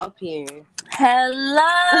up here. Hello.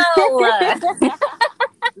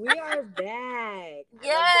 We are back.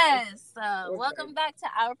 Yes. We're Welcome back. back to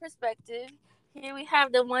Our Perspective. Here we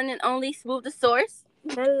have the one and only Smooth the Source.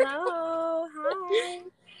 Hello. Hi.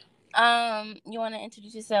 You want to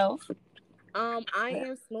introduce yourself? I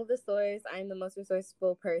am Smooth the Source. I'm the most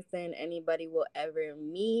resourceful person anybody will ever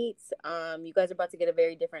meet. You guys are about to get a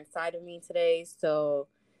very different side of me today. So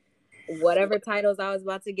whatever titles I was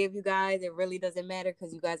about to give you guys, it really doesn't matter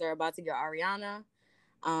because you guys are about to get Ariana.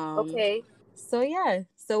 Um, Okay. so yeah.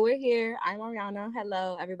 So we're here. I'm Ariana.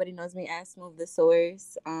 Hello. Everybody knows me as Smooth the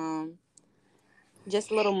Source.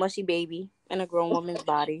 Just a little mushy baby in a grown woman's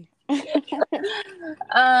body. Yes,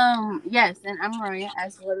 and I'm Maria,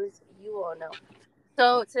 as well as you all know.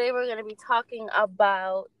 So today we're gonna be talking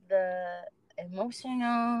about the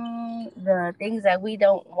the things that we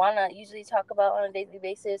don't wanna usually talk about on a daily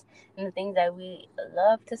basis, and the things that we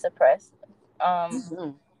love to suppress. Um,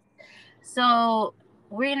 Mhm. So,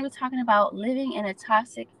 we're going to be talking about living in a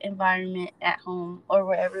toxic environment at home or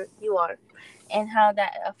wherever you are, and how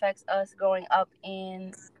that affects us growing up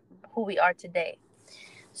in who we are today.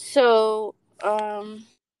 So,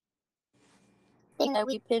 thing that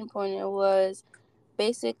we pinpointed was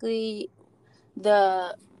basically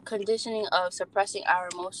the conditioning of suppressing our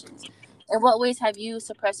emotions. In what ways have you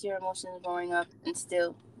suppressed your emotions growing up and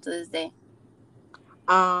still to this day?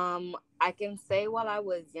 I can say while I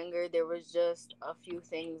was younger, there was just a few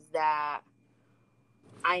things that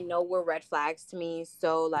I know were red flags to me.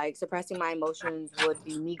 So like suppressing my emotions would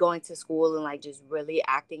be me going to school and like just really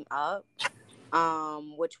acting up.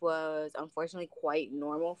 Which was unfortunately quite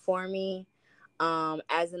normal for me.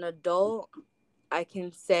 As an adult, I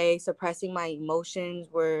can say suppressing my emotions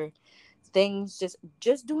were things just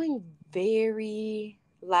doing very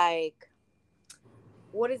like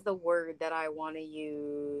what is the word that I want to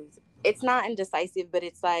use? It's not indecisive, but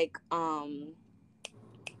it's like damn,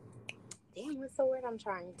 what's the word I'm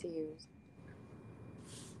trying to use?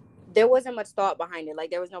 There wasn't much thought behind it. Like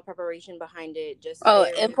there was no preparation behind it. Just Oh,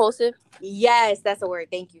 very impulsive? yes, that's the word.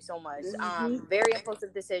 Thank you so much. Hmm. Very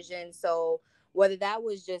impulsive decision. So whether that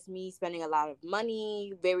was just me spending a lot of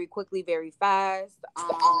money very quickly, very fast,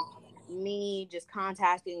 me just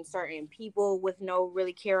contacting certain people with no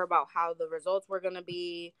really care about how the results were gonna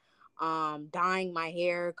be, dyeing my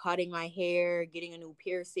hair, cutting my hair, getting a new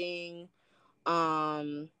piercing,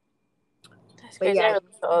 um, That's but crazy. I yeah, remember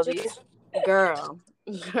all these. just girl,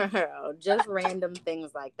 girl, just random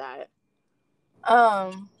things like that.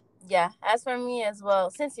 Um, yeah. As for me as well,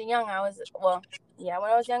 since young, yeah.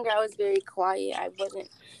 When I was younger, I was very quiet. I wasn't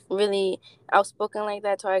really outspoken like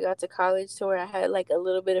that till I got to college, to where I had like a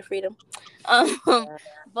little bit of freedom. Um,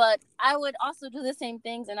 but I would also do the same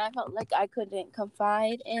things, and I felt like I couldn't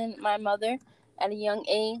confide in my mother at a young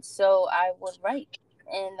age, so I would write.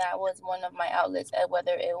 And that was one of my outlets,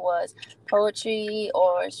 whether it was poetry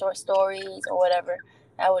or short stories or whatever.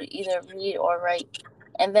 I would either read or write.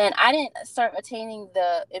 And then I didn't start attaining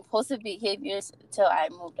the impulsive behaviors until I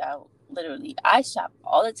moved out. Literally, I shop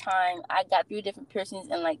all the time. I got 3 different piercings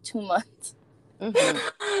in like 2 months. Hmm.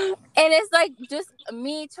 And it's like just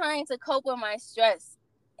me trying to cope with my stress.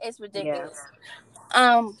 It's Yeah. ridiculous.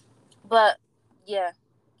 Um, but yeah,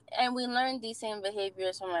 and we learned these same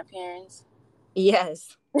behaviors from our parents.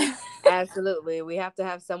 Yes. Absolutely. We have to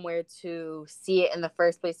have somewhere to see it in the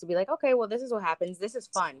first place to be like, okay, well, this is what happens. This is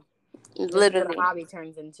fun. This is what a Literally, hobby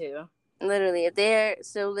turns into. literally, if they're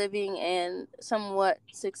still living and somewhat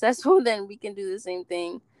successful, then we can do the same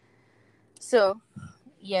thing. So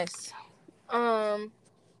yes. Um,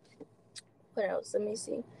 what else? Let me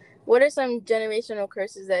see. What are some generational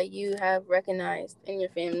curses that you have recognized in your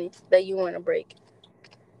family that you want to break?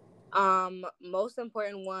 Most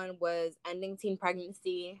important one was ending teen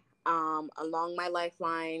pregnancy. Along my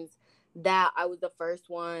lifelines, that I was the first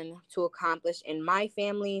one to accomplish in my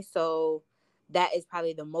family. So that is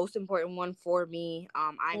probably the most important one for me.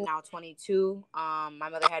 I'm now 22. My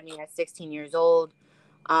mother had me at 16 years old.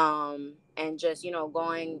 And just,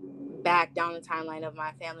 going back down the timeline of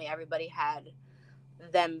my family, everybody had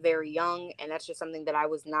them very young, and that's just something that I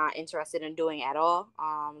was not interested in doing at all.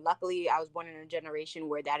 Luckily I was born in a generation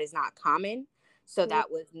where that is not common, so that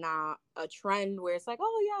was not a trend where it's like,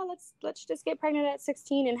 oh yeah, let's just get pregnant at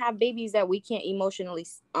 16 and have babies that we can't emotionally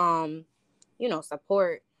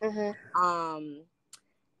support. Mm-hmm. um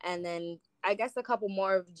and then I guess a couple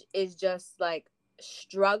more is just like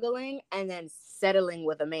struggling and then settling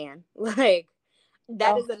with a man. Like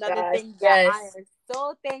that Oh is another gosh, thing that I yes. am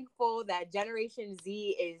so thankful that Generation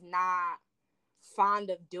Z is not fond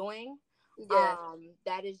of doing. Yeah.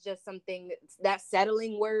 That is just something, that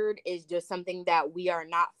settling word is just something that we are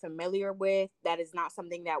not familiar with. That is not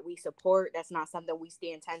something that we support. That's not something we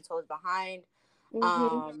stand 10 toes behind.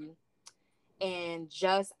 Mm-hmm. And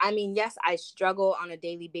just, I mean, yes, I struggle on a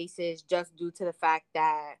daily basis just due to the fact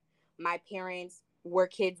that my parents were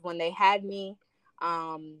kids when they had me.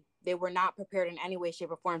 They were not prepared in any way,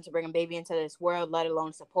 shape, or form to bring a baby into this world, let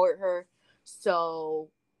alone support her. So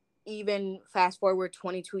even fast forward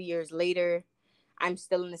 22 years later, I'm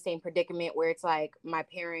still in the same predicament where it's like my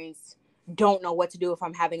parents don't know what to do if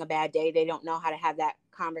I'm having a bad day. They don't know how to have that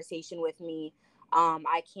conversation with me.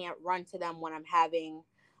 I can't run to them when I'm having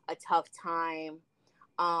a tough time.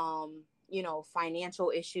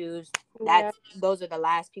 Financial issues. Yeah. Those are the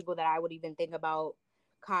last people that I would even think about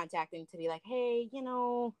contacting to be like, hey, I'm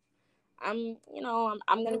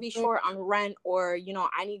gonna be Mm-hmm. short on rent, or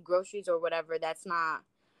I need groceries or whatever.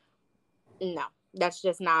 No, that's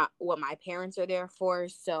just not what my parents are there for.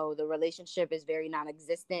 So the relationship is very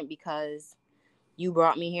non-existent because you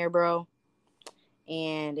brought me here, bro.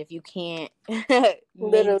 And if you can't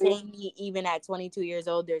Literally. maintain me even at 22 years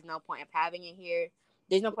old, there's no point of having it here.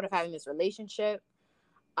 There's no point of having this relationship.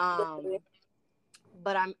 Um, Literally.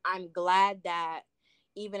 but I'm glad that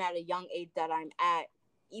even at a young age that I'm at,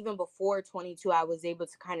 even before 22, I was able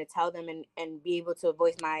to kind of tell them and be able to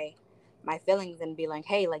voice my feelings and be like,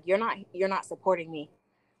 hey, like you're not supporting me.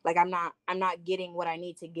 Like I'm not getting what I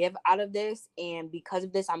need to give out of this, and because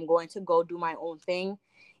of this I'm going to go do my own thing.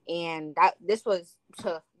 And this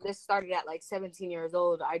started at like 17 years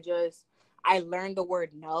old. I learned the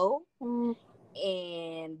word no, Mm-hmm.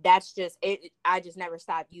 and that's just it. I just never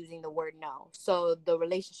stopped using the word no. So the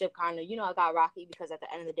relationship kind of, it got rocky because at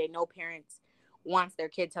the end of the day, no parents wants their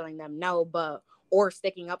kid telling them no, or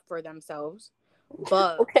sticking up for themselves.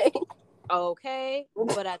 But Okay. okay,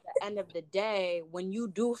 but at the end of the day, when you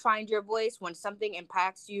do find your voice, when something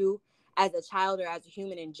impacts you as a child or as a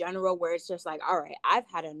human in general, where it's just like, all right, I've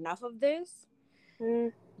had enough of this, Mm-hmm.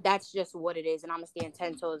 that's just what it is, and I'm gonna stand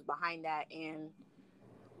 10 toes behind that. And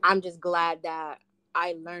I'm just glad that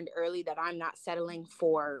I learned early that I'm not settling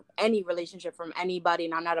for any relationship from anybody,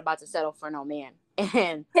 and I'm not about to settle for no man.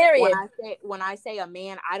 And when Period. I say a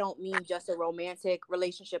man, I don't mean just a romantic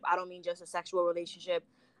relationship. I don't mean just a sexual relationship.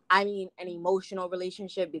 I mean an emotional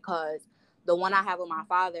relationship, because the one I have with my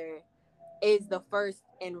father is the first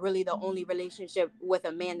and really the only relationship with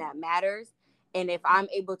a man that matters. And if I'm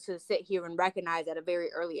able to sit here and recognize at a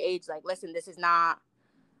very early age, like, listen, this is not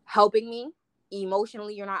helping me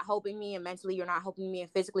emotionally, you're not helping me, and mentally you're not helping me, and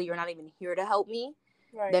physically you're not even here to help me,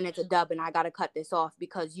 Right. then it's a dub, and I got to cut this off,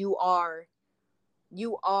 because you are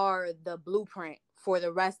the blueprint for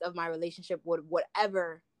the rest of my relationship with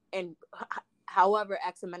whatever and however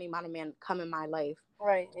x and many amount of men come in my life.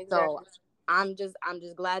 Right. So Exactly. I'm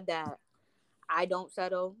just glad that I don't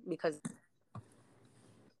settle, because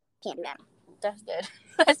can't do that. That's good.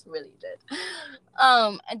 That's really good.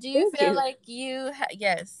 Do you Thank feel you. like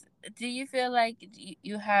yes? Do you feel like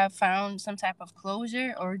you have found some type of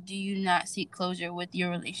closure, or do you not seek closure with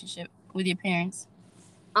your relationship with your parents?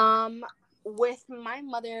 um with mine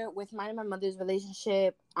and my mother's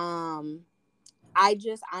relationship, I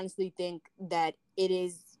just honestly think that it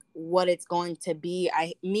is what it's going to be.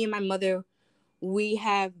 Me and my mother, we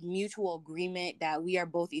have mutual agreement that we are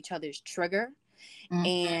both each other's trigger. Mm.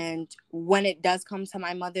 And when it does come to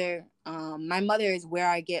my mother is where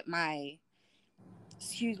I get my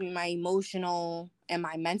emotional and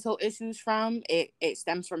my mental issues from. It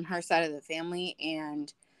stems from her side of the family.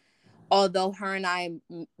 And although her and I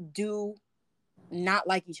do not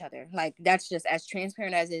like each other, like, that's just as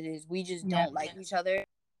transparent as it is, we just Yeah. don't like each other.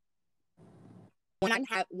 When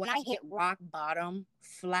I hit rock bottom,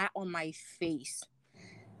 flat on my face,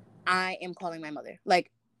 I am calling my mother.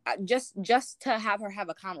 Like, just to have her have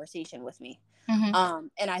a conversation with me. Mm-hmm.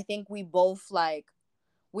 And I think we both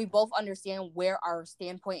understand where our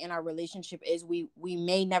standpoint in our relationship is. We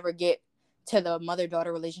may never get to the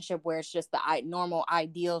mother-daughter relationship where it's just the normal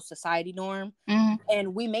ideal society norm, Mm-hmm.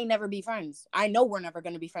 and we may never be friends. I know we're never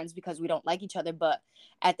going to be friends because we don't like each other, but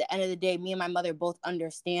at the end of the day, me and my mother both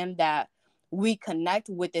understand that we connect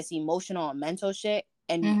with this emotional and mental shit.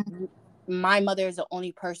 And Mm-hmm. my mother is the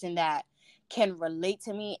only person that can relate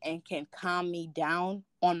to me and can calm me down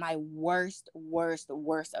on my worst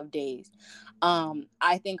of days.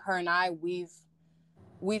 I think her and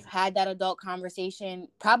we've had that adult conversation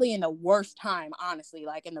probably in the worst time, honestly,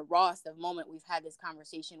 like in the rawest of moment. We've had this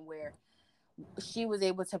conversation where she was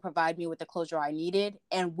able to provide me with the closure I needed,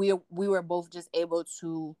 and we were both just able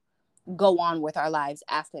to go on with our lives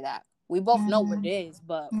after that. We both know what it is,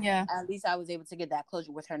 but Yeah. at least I was able to get that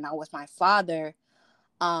closure with her. Now with my father,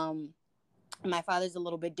 um My father's a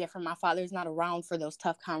little bit different. My father's not around for those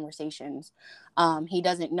tough conversations. He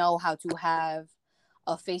doesn't know how to have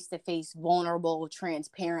a face-to-face, vulnerable,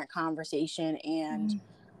 transparent conversation. And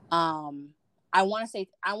I want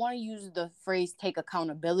to use the phrase take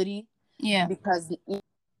accountability. Yeah. Because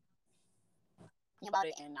about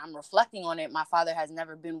it and I'm reflecting on it, my father has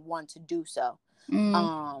never been one to do so.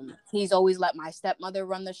 He's always let my stepmother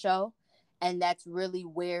run the show, and that's really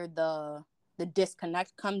where the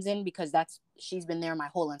disconnect comes in, because she's been there my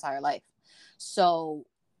whole entire life. So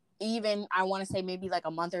even I want to say maybe like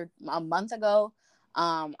a month ago,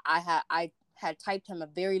 I had typed him a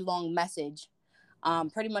very long message,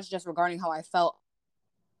 pretty much just regarding how I felt.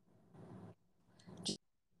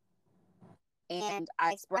 And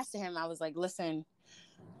I expressed to him, I was like, listen,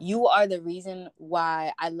 you are the reason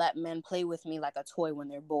why I let men play with me like a toy when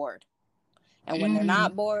they're bored. And when they're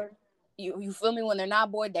not bored, you feel me? When they're not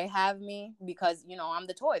bored, they have me because, I'm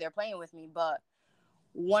the toy. They're playing with me. But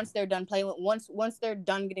once they're done playing with, once they're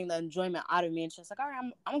done getting the enjoyment out of me, it's just like, all right,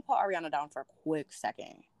 I'm going to put Ariana down for a quick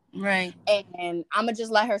second. Right. And I'm going to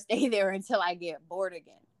just let her stay there until I get bored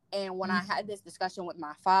again. And when I had this discussion with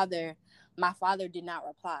my father did not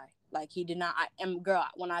reply. Like, he did not. Girl,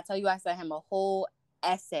 when I tell you I sent him a whole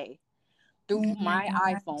essay through my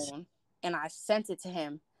iPhone, and I sent it to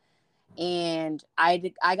him, and I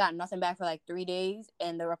got nothing back for like 3 days,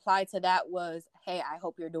 and the reply to that was, hey, I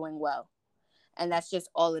hope you're doing well. And that's just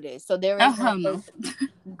all it is. So there is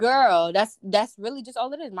girl, that's really just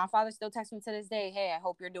all it is. My father still texts me to this day, hey, I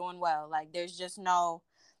hope you're doing well. Like, there's no,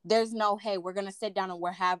 hey, we're gonna sit down and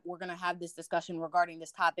we're gonna have this discussion regarding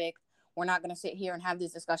this topic. We're not going to sit here and have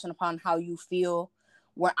this discussion upon how you feel,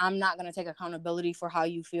 where I'm not going to take accountability for how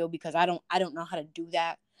you feel, because I don't know how to do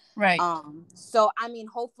that. Right. So, I mean,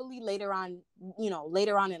 hopefully later on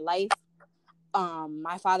in life,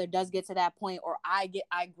 my father does get to that point, or I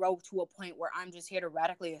grow to a point where I'm just here to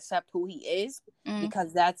radically accept who he is,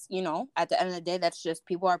 because that's, at the end of the day, that's just,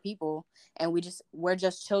 people are people, and we're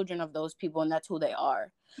just children of those people, and that's who they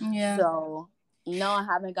are. Yeah. So, no, I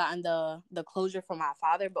haven't gotten the closure from my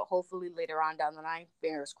father, but hopefully later on down the line,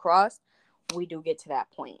 fingers crossed, we do get to that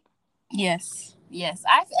point. Yes.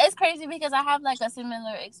 It's crazy because I have like a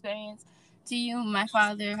similar experience to you. My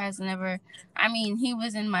father has never, he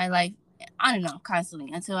was in my life, I don't know,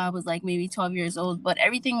 constantly until I was like maybe 12 years old, but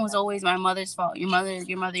everything was always my mother's fault. Your mother.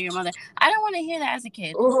 I don't want to hear that as a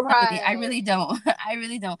kid. Right. I really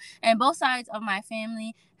don't. And both sides of my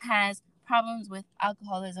family has problems with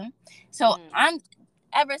alcoholism. So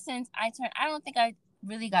ever since I don't think I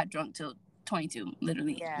really got drunk till 22,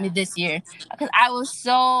 literally mid this year, because I was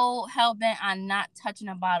so hell bent on not touching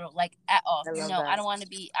a bottle, like, at all. I don't want to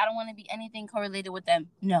be anything correlated with them.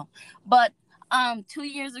 No. But 2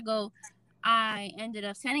 years ago, I ended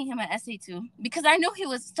up sending him an essay too, because I knew he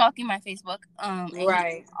was stalking my Facebook. And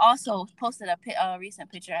he also posted a recent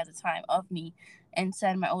picture at the time of me and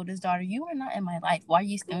said, my oldest daughter, you are not in my life. Why are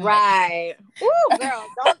you still right? Ooh, girl,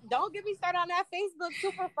 don't get me started on that Facebook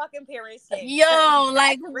super fucking parent shit. Yo,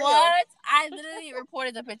 like, what? I literally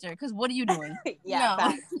reported the picture, because what are you doing?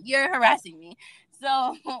 No, you're harassing me. So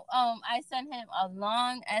I sent him a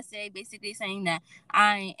long essay basically saying that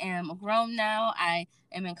I am grown now. I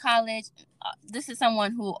am in college. This is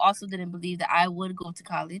someone who also didn't believe that I would go to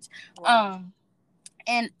college. Wow.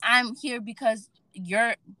 And I'm here because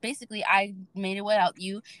I made it without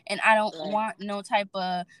you, and I don't want no type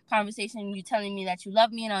of conversation, you telling me that you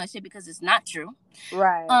love me and all that shit, because it's not true.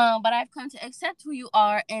 Right. But I've come to accept who you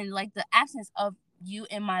are and like the absence of you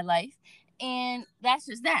in my life, and that's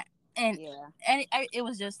just that. And it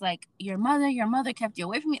was just like, your mother kept you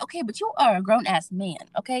away from me. Okay, but you are a grown ass man,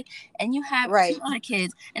 okay, and you have 2 other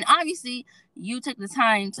kids, and obviously you took the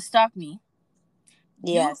time to stalk me.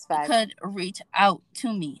 Yes, you could reach out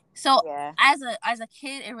to me. So as a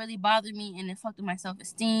kid, it really bothered me, and it fucked with my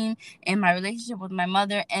self-esteem and my relationship with my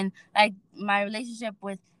mother, and like my relationship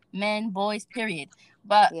with men, boys, period.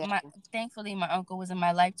 But thankfully, my uncle was in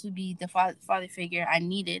my life to be the father figure I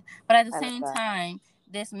needed. But at the same time,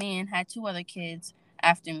 this man had 2 other kids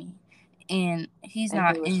after me, and he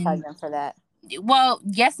was pregnant for that. Well,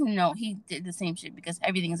 yes and no. He did the same shit because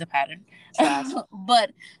everything is a pattern.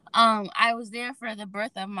 But I was there for the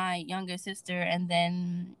birth of my younger sister, and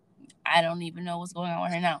then I don't even know what's going on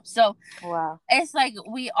with her now. So it's like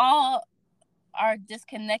we all are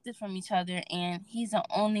disconnected from each other, and he's the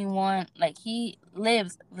only one. Like, he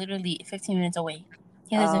lives literally 15 minutes away.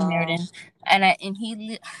 He lives in Meriden, and I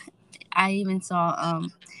even saw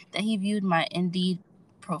that he viewed my Indeed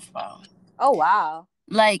profile. Oh wow!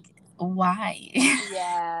 Like, why?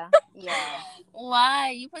 Yeah.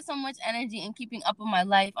 Why? You put so much energy in keeping up with my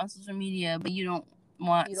life on social media, but you don't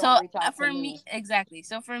want. You So don't reach out to for me, me. exactly.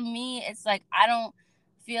 So for me, it's like I don't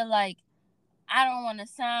feel like, I don't want to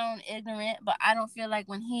sound ignorant, but I don't feel like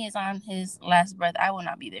when he is on his last breath, I will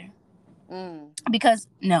not be there. Because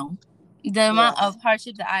no, the amount of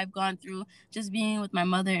hardship that I've gone through just being with my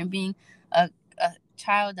mother and being a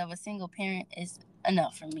child of a single parent is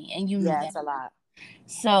enough for me, and you know that. It's a lot.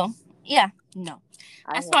 So yeah, no.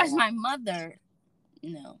 As far as my mother,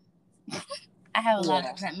 no. I have a lot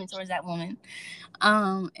of resentment towards that woman.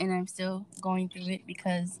 And I'm still going through it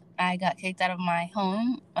because I got kicked out of my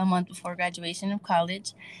home a month before graduation of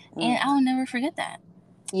college, and I will never forget that.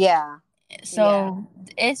 Yeah. So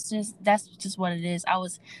it's just, that's just what it is.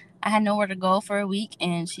 I had nowhere to go for a week,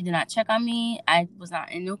 and she did not check on me. I was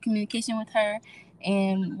not in no communication with her.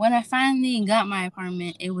 And when I finally got my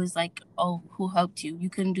apartment, it was like, oh, who helped you?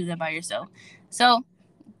 You couldn't do that by yourself. So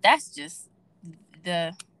that's just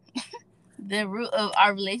the root of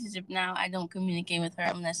our relationship now. I don't communicate with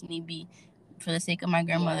her unless need be for the sake of my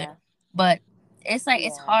grandmother. But it's like,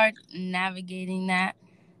 it's hard navigating that,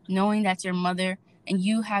 knowing that's your mother, and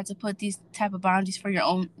you have to put these type of boundaries for your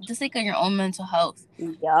own, the sake of your own mental health.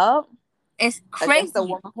 Yup. It's crazy. Against the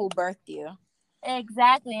woman who birthed you.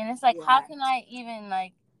 Exactly. And it's like, how can I even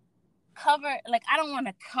like cover, like, I don't want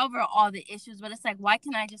to cover all the issues, but it's like, why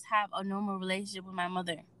can't I just have a normal relationship with my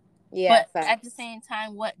mother? But at the same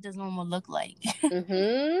time, what does normal look like?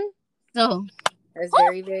 So it's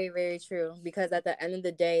very, very, very true. Because at the end of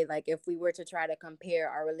the day, like, if we were to try to compare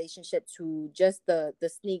our relationship to just the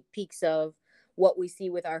sneak peeks of what we see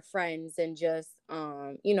with our friends and just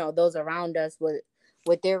those around us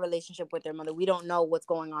with their relationship with their mother, we don't know what's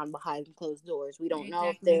going on behind closed doors. We don't know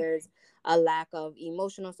if there's a lack of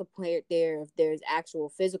emotional support there, if there's actual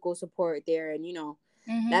physical support there, and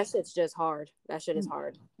that shit's just hard. That shit is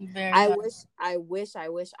hard. Very hard. I wish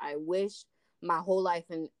my whole life,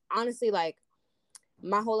 and honestly, like,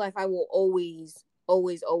 my whole life, I will always,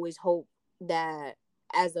 always, always hope that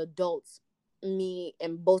as adults, me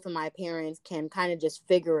and both of my parents can kind of just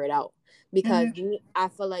figure it out. Because I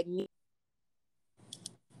feel like know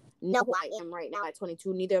who I am right now at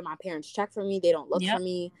 22. Neither of my parents check for me. They don't look for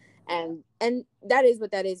me. And that is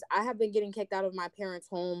what that is. I have been getting kicked out of my parents'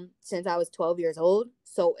 home since I was 12 years old.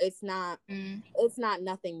 So it's not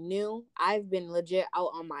nothing new. I've been legit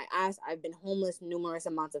out on my ass. I've been homeless numerous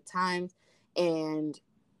amounts of times. And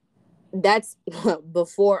that's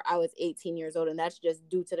before I was 18 years old. And that's just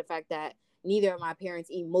due to the fact that neither of my parents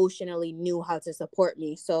emotionally knew how to support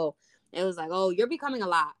me. So it was like, oh, you're becoming a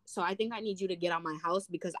lot. So I think I need you to get out my house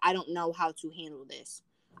because I don't know how to handle this.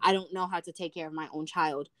 I don't know how to take care of my own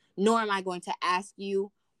child. Nor am I going to ask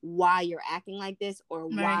you why you're acting like this or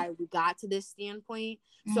why we got to this standpoint.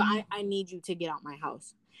 So I need you to get out my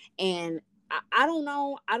house. And I don't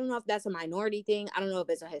know. I don't know if that's a minority thing. I don't know if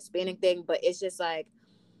it's a Hispanic thing, but it's just like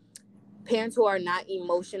parents who are not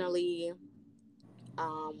emotionally,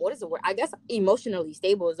 what is the word? I guess emotionally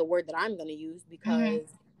stable is the word that I'm going to use because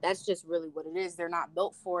that's just really what it is. They're not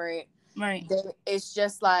built for it. Right. It's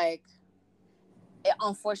just like,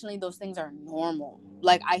 unfortunately, those things are normal.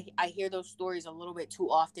 Like, I hear those stories a little bit too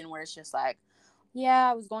often where it's just like,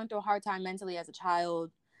 yeah, I was going through a hard time mentally as a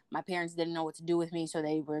child. My parents didn't know what to do with me, so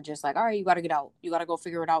they were just like, all right, you got to get out. You got to go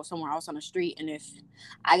figure it out somewhere else on the street. And if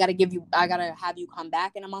I got to have you come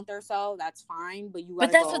back in a month or so, that's fine. But you got to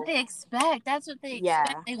But that's what they expect. That's what they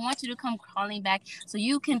expect. They want you to come crawling back so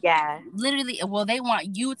you can literally, well, they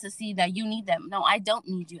want you to see that you need them. No, I don't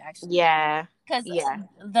need you, actually. Yeah. Because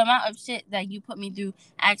the amount of shit that you put me through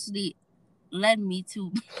actually led me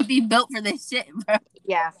to be built for this shit, bro.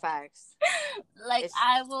 Yeah, facts. Like,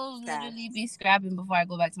 I will literally be scrapping before I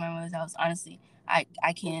go back to my mother's house. Honestly, I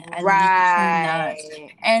can't. I literally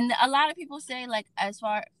cannot. And a lot of people say, like,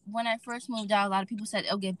 when I first moved out, a lot of people said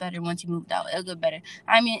it'll get better once you moved out. It'll get better.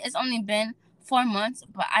 I mean, it's only been 4 months,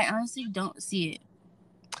 but I honestly don't see it.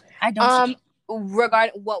 I don't see it.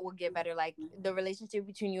 Regarding what will get better, like the relationship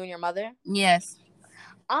between you and your mother? Yes.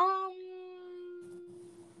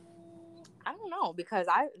 I don't know, because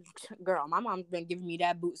my mom's been giving me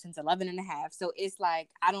that boot since 11 and a half. So it's like,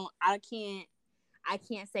 I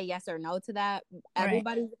can't say yes or no to that. Right.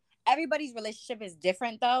 Everybody's relationship is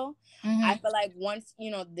different though. I feel like once,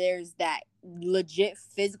 there's that legit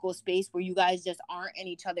physical space where you guys just aren't in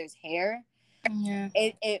each other's hair. Yeah.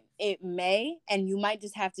 It may, and you might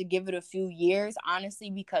just have to give it a few years, honestly,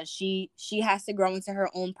 because she has to grow into her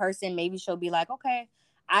own person. Maybe she'll be like, okay,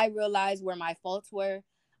 I realize where my faults were.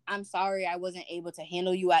 I'm sorry I wasn't able to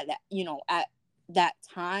handle you at that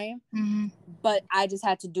time. But I just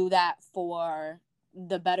had to do that for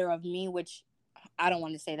the better of me, which I don't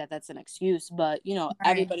want to say that that's an excuse, but you know,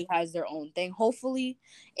 Right. everybody has their own thing. Hopefully,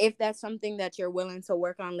 if that's something that you're willing to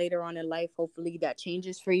work on later on in life, hopefully that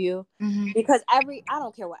changes for you. Mm-hmm. Because I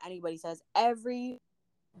don't care what anybody says, every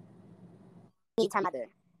time mother,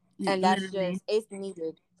 and that's Literally. just it's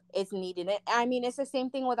needed. It's needed. I mean, it's the same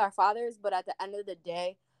thing with our fathers, but at the end of the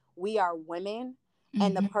day, we are women,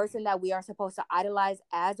 and the Mm-hmm. person that we are supposed to idolize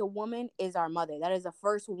as a woman is our mother. That is the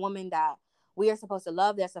first woman that we are supposed to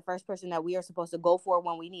love. That's the first person that we are supposed to go for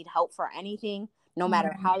when we need help for anything, no matter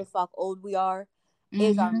Right. how the fuck old we are,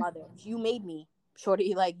 is our Mm-hmm. mother. You made me,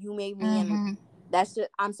 shorty. Like, you made me, and Mm-hmm. that's just,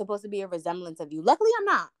 I'm supposed to be a resemblance of you. Luckily, I'm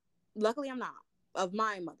not. Luckily, I'm not. Of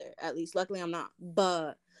my mother, at least. Luckily, I'm not.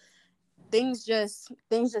 But things just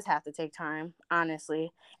have to take time,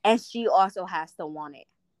 honestly. And she also has to want it.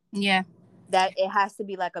 Yeah. That it has to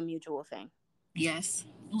be like a mutual thing. Yes.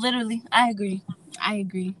 Literally. I agree. I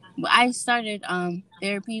agree. But I started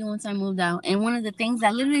therapy once I moved out, and one of the things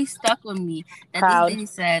that literally stuck with me that this Proud. lady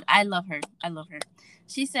said, I love her. I love her.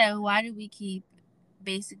 She said, "Why do we keep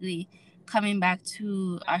basically coming back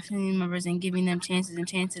to our family members and giving them chances and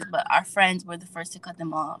chances, but our friends were the first to cut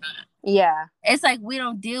them off?" Yeah. It's like we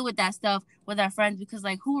don't deal with that stuff with our friends because,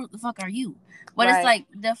 like, who the fuck are you? But it's Right.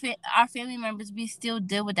 like our family members, we still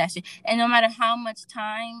deal with that shit, and no matter how much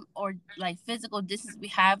time or like physical distance we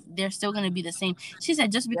have, they're still gonna be the same. She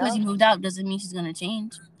said, just because Yep. you moved out doesn't mean she's gonna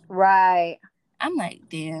change. Right. I'm like,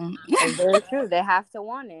 damn. It's very true. They have to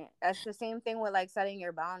want it. That's the same thing with like setting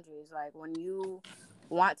your boundaries. Like, when you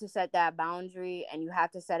want to set that boundary and you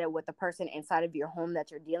have to set it with the person inside of your home that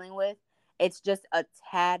you're dealing with, it's just a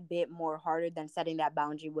tad bit more harder than setting that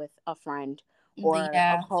boundary with a friend or a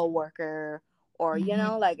Yeah. coworker, or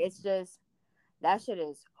Hmm. like, it's just, that shit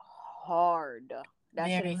is hard. That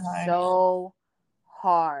shit Very is hard. so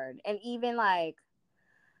hard. And even like,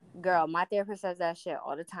 girl, my therapist says that shit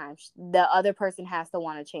all the time. The other person has to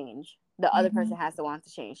want to change. The other Hmm. person has to want to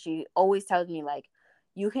change. She always tells me, like,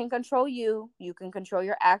 you can control you can control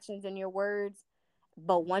your actions and your words,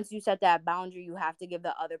 but once you set that boundary, you have to give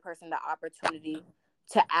the other person the opportunity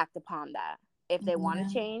to act upon that. If they want Yeah.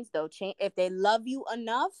 to change, they'll change. If they love you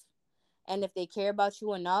enough and if they care about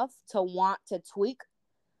you enough to want to tweak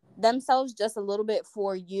themselves just a little bit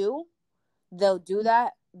for you, they'll do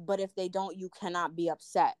that. But if they don't, you cannot be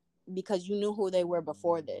upset because you knew who they were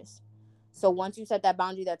before this. So once you set that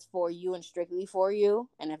boundary, that's for you and strictly for you,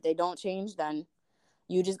 and if they don't change, then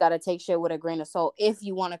you just got to take shit with a grain of salt if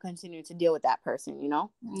you want to continue to deal with that person.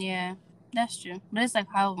 Yeah, that's true. But it's like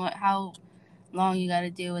how long you got to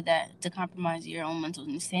deal with that to compromise your own mental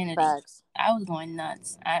insanity. Facts. I was going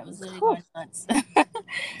nuts. I was literally Whew. going nuts.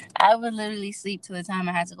 I would literally sleep till the time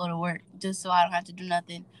I had to go to work just so I don't have to do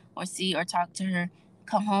nothing or see or talk to her.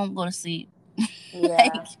 Come home, go to sleep. Like,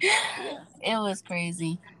 Yeah. Yeah. it was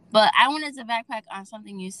crazy. But I wanted to backpack on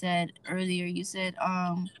something you said earlier. You said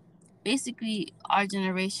basically our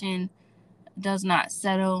generation does not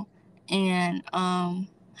settle, and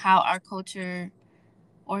how our culture,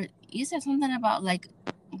 or you said something about like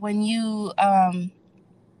when you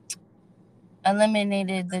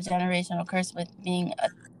eliminated the generational curse with being a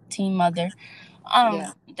teen mother.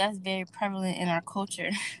 Yeah. That's very prevalent in our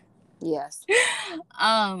culture. Yes.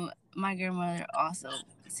 My grandmother also,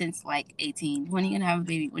 since like 18, when are you gonna have a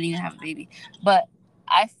baby? When are you gonna have a baby? But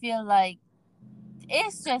I feel like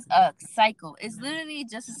it's just a cycle. It's literally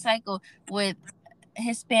just a cycle with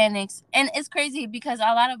Hispanics, and it's crazy because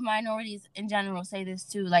a lot of minorities in general say this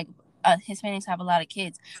too. Like, Hispanics have a lot of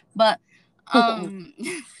kids, but um,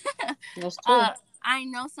 That's true. uh, I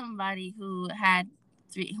know somebody who had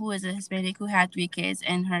three, who was a Hispanic who had three kids,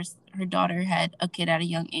 and her daughter had a kid at a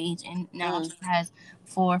young age, and now Mm. she has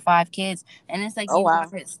 4 or 5 kids, and it's like Oh, you wow.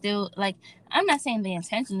 are still like, I'm not saying they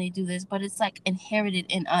intentionally do this, but it's like inherited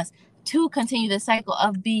in us to continue the cycle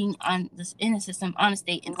of being on this in the system, on the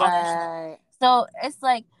state, and all that shit. Right. So it's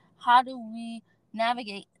like, how do we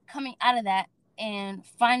navigate coming out of that and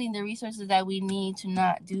finding the resources that we need to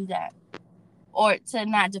not do that, or to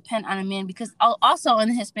not depend on a man? Because also in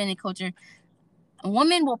the Hispanic culture,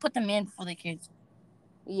 women will put the man before their kids.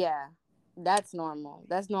 Yeah. That's normal.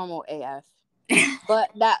 That's normal AF.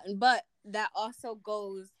 But that also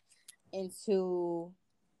goes into,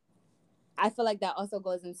 I feel like that also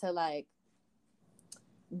goes into like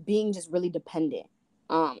being just really dependent.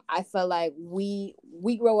 I feel like we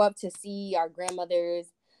grow up to see our grandmothers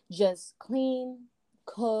just clean,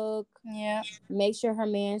 cook, Yeah. make sure her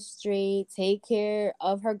man's straight, take care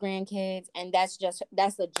of her grandkids, and that's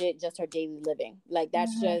legit just her daily living. Like,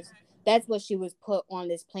 Hmm. that's what she was put on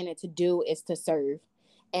this planet to do, is to serve.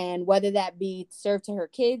 And whether that be serve to her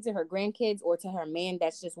kids or her grandkids or to her man,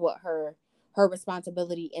 that's just what her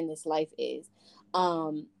responsibility in this life is.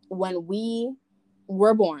 When we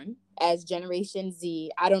were born as Generation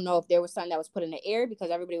Z, I don't know if there was something that was put in the air because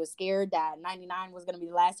everybody was scared that 99 was going to be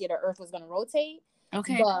the last year the earth was going to rotate.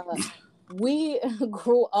 Okay. But we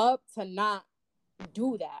grew up to not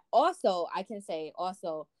do that. Also, I can say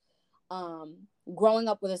growing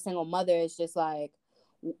up with a single mother is just like,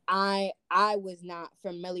 I was not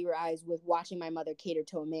familiarized with watching my mother cater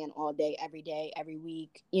to a man all day, every day, every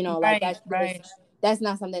week. Like that's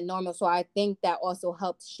not something normal. So I think that also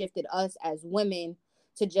helped shifted us as women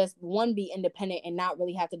to just, one, be independent and not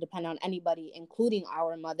really have to depend on anybody, including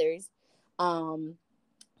our mothers.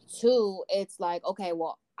 Two, it's like, okay,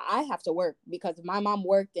 well, I have to work because if my mom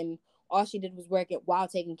worked and all she did was work it while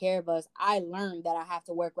taking care of us, I learned that I have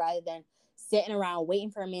to work rather than sitting around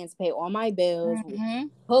waiting for a man to pay all my bills,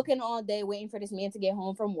 cooking all day, waiting for this man to get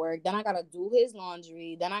home from work. Then I gotta do his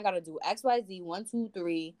laundry. Then I gotta do XYZ 1, 2,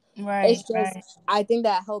 3. Right. It's just, I think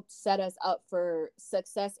that helped set us up for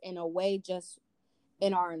success in a way, just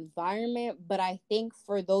in our environment. But I think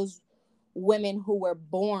for those women who were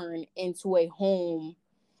born into a home,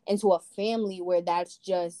 into a family where that's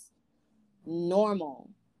just normal,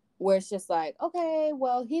 where it's just like, okay,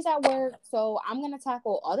 well, he's at work, so I'm gonna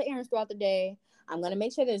tackle all the errands throughout the day. I'm gonna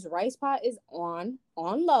make sure this rice pot is on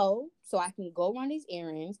low so I can go run these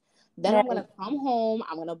errands. Then I'm gonna come home,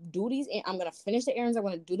 I'm gonna finish the errands, I'm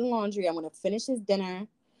gonna do the laundry, I'm gonna finish his dinner,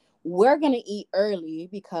 we're gonna eat early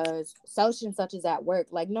because such and such is at work.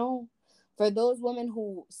 Like, no, for those women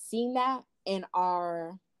who seen that and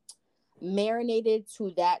are marinated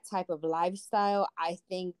to that type of lifestyle, I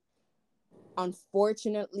think,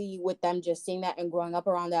 unfortunately, with them just seeing that and growing up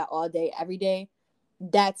around that all day, every day,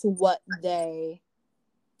 that's what they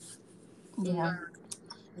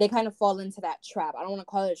kind of fall into that trap. I don't want to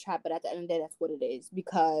call it a trap, but at the end of the day, that's what it is.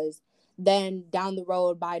 Because then down the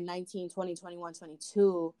road, by 19, 20, 21,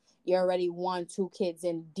 22, you're already 1, 2 kids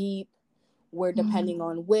in deep. We're depending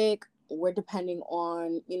on WIC. We're depending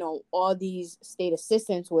on, all these state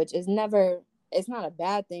assistance, which is never, it's not a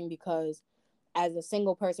bad thing, because as a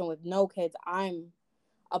single person with no kids, I'm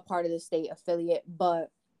a part of the state affiliate,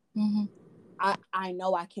 but I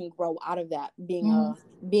know I can grow out of that being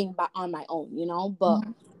on my own, but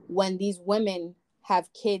when these women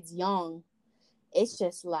have kids young, it's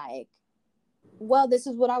just like, well, this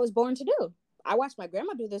is what I was born to do. I watched my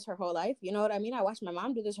grandma do this her whole life. You know what I mean? I watched my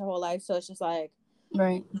mom do this her whole life. So it's just like,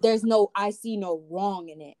 I see no wrong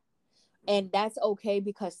in it. And that's okay,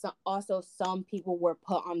 because some people were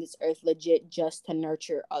put on this earth legit just to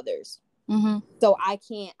nurture others. So I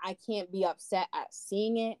can't be upset at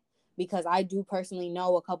seeing it, because I do personally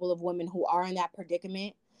know a couple of women who are in that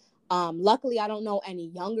predicament. Luckily, I don't know any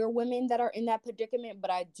younger women that are in that predicament, but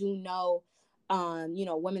I do know,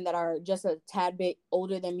 women that are just a tad bit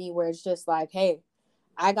older than me, where it's just like, hey,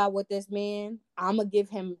 I got with this man. I'm going to give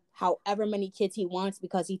him however many kids he wants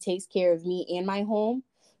because he takes care of me and my home.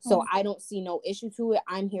 So I don't see no issue to it.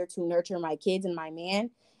 I'm here to nurture my kids and my man.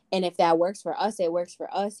 And if that works for us, it works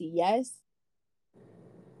for us. Yes.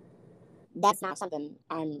 That's not something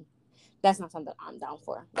I'm down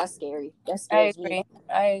for. That's scary. That scares me.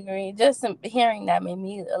 I agree. Just hearing that made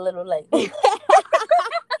me a little like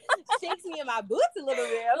shakes me in my boots a little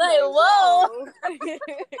bit. I'm like, whoa.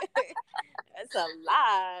 That's a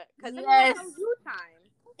lot. Because yes. There's no you time.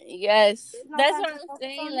 Yes. That's what I'm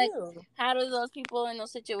saying. Like, how do those people in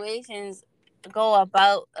those situations go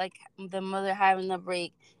about, like, the mother having a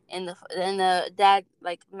break and the dad,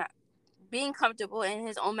 like, not being comfortable in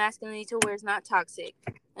his own masculinity to where it's not toxic,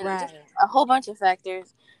 and just a whole bunch of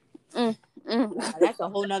factors. That's a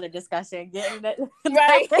whole nother discussion. Getting that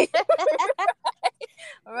right.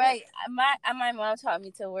 Right. My mom taught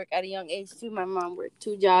me to work at a young age too. My mom worked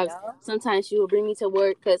 2 jobs. Yeah. Sometimes she would bring me to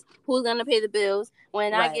work because who's gonna pay the bills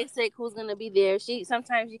when I get sick? Who's gonna be there?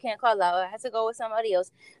 Sometimes you can't call out. I had to go with somebody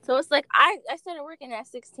else. So it's like I started working at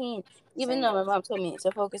 16, even though my mom told me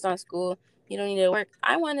to focus on school. You don't need to work.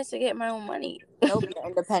 I wanted to get my own money. Nope, you're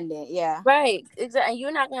independent. Yeah. Right. Exactly.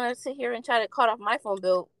 You're not gonna sit here and try to cut off my phone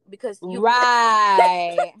bill because you.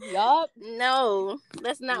 Right. Yup. No,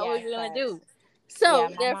 that's not what you're gonna do. So,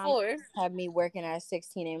 therefore, mom had me working at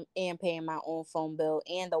 16 and paying my own phone bill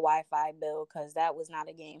and the Wi-Fi bill, because that was not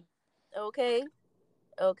a game. Okay,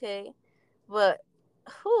 but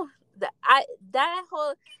I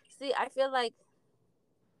feel like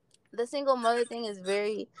the single mother thing is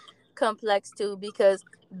very complex too, because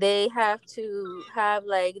they have to have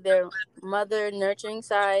like their mother nurturing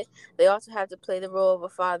side. They also have to play the role of a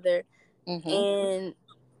father, and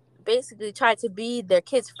basically try to be their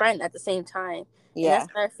kid's friend at the same time. Yeah. And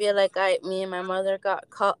that's where I feel like me and my mother got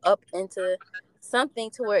caught up into something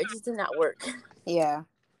to where it just did not work. Yeah.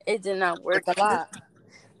 It did not work. It's a lot.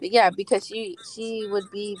 Yeah, because she would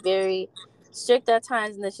be very strict at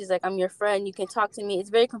times, and then she's like, "I'm your friend. You can talk to me." It's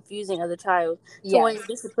very confusing as a child to when Yes.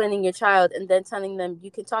 you're disciplining your child and then telling them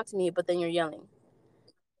you can talk to me, but then you're yelling.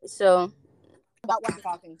 So About what I'm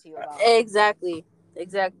talking to you about. exactly,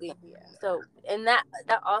 exactly. Yeah. So and that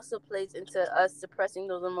also plays into us suppressing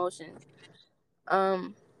those emotions.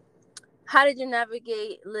 Um, how did you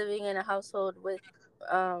navigate living in a household with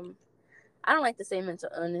um? I don't like to say mental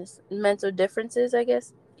illness, mental differences, I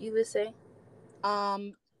guess you would say.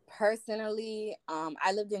 Um, Personally,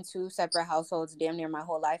 I lived in two separate households damn near my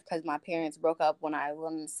whole life because my parents broke up when I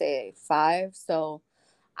want to say 5. So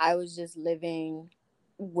I was just living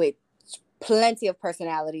with plenty of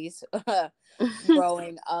personalities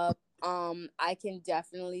growing up. I can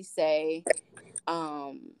definitely say,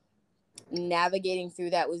 um, navigating through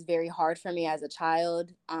that was very hard for me as a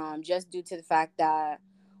child, just due to the fact that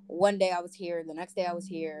one day I was here, the next day I was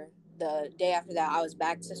here, the day after that I was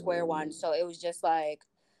back to square one. So it was just like,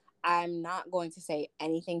 I'm not going to say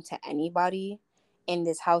anything to anybody in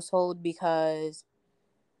this household because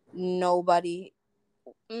nobody,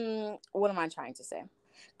 what am I trying to say?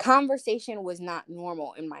 Conversation was not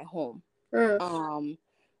normal in my home. Mm. Um,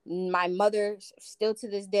 my mother, still to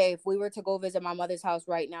this day, if we were to go visit my mother's house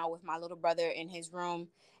right now with my little brother in his room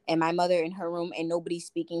and my mother in her room and nobody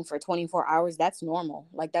speaking for 24 hours, that's normal.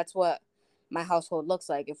 Like, that's what my household looks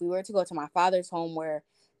like. If we were to go to my father's home where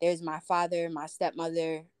there's my father, my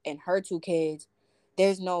stepmother, and her 2 kids,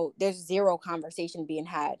 there's zero conversation being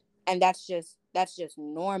had. And that's just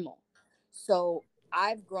normal. So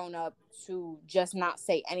I've grown up to just not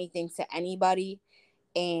say anything to anybody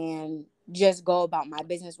and just go about my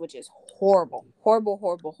business, which is horrible, horrible,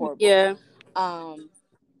 horrible, horrible. Yeah. Um,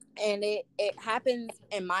 and it happens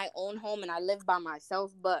in my own home, and I live by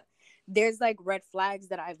myself. But there's like red flags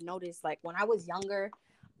that I've noticed. Like when I was younger,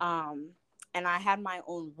 and I had my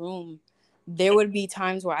own room, there would be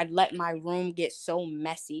times where I'd let my room get so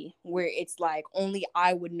messy where it's like only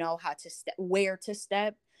I would know how to where to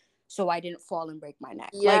step so I didn't fall and break my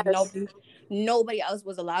neck. Like Yes. nobody else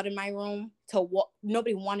was allowed in my room to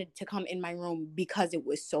nobody wanted to come in my room because it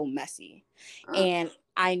was so messy. And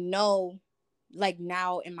I know, like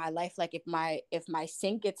now in my life, like if my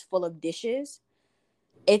sink gets full of dishes,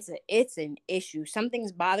 it's an issue.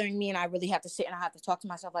 Something's bothering me and I really have to sit and I have to talk to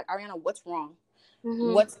myself like, Ariana, what's wrong?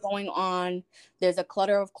 Mm-hmm. What's going on? There's a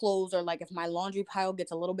clutter of clothes, or like if my laundry pile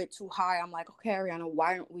gets a little bit too high, I'm like, okay, Ariana,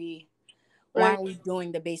 why aren't we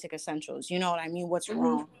doing the basic essentials? You know what I mean? What's Mm-hmm.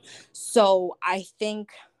 wrong? So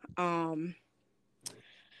um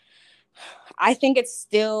I think it's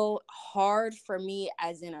still hard for me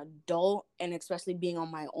as an adult, and especially being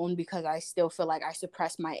on my own, because I still feel like I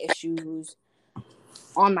suppress my issues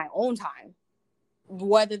on my own time.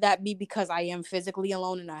 Whether that be because I am physically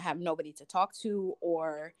alone and I have nobody to talk to,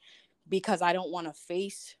 or because I don't want to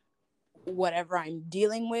face whatever I'm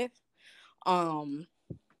dealing with. Um,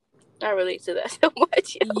 I relate to that so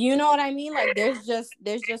much. you know what I mean? Like there's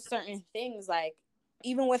just certain things, like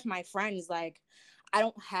even with my friends, like I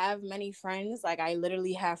don't have many friends. Like I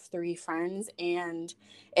literally have 3 friends, and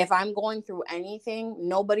if I'm going through anything,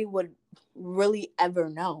 nobody would really ever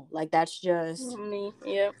know. Like that's just Me.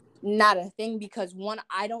 Yeah. not a thing, because one,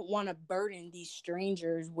 I don't want to burden these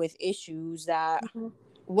strangers with issues that, Mm-hmm.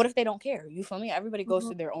 what if they don't care? You feel me? Everybody goes Mm-hmm.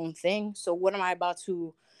 through their own thing. So what am I about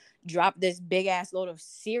to drop this big ass load of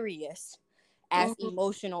serious ass Mm-hmm.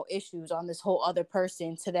 emotional issues on this whole other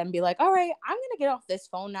person to then be like, all right, I'm gonna get off this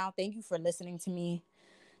phone now, thank you for listening to me?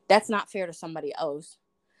 That's not fair to somebody else.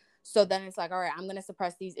 So then it's like, all right, I'm gonna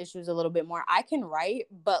suppress these issues a little bit more. I can write,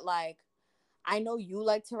 but like, I know you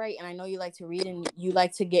like to write and I know you like to read and you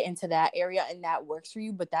like to get into that area and that works for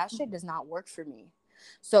you, but that shit does not work for me.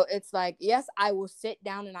 So it's like, yes, I will sit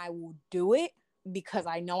down and I will do it because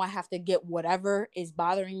I know I have to get whatever is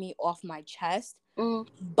bothering me off my chest, Mm-hmm.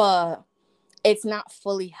 but it's not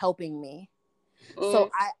fully helping me. Mm-hmm.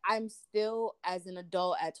 So I'm still, as an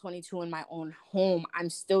adult at 22 in my own home,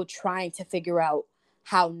 I'm still trying to figure out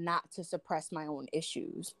how not to suppress my own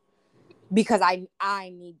issues, because I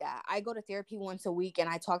need that. I go to therapy once a week and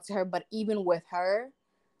I talk to her, but even with her,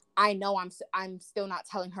 I know I'm still not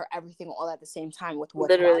telling her everything all at the same time with what's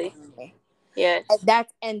Literally. bothering me. Yes.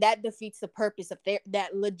 And that defeats the purpose of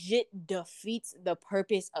that legit defeats the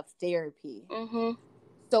purpose of therapy. Mm-hmm.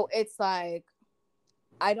 So it's like,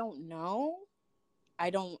 I don't know. I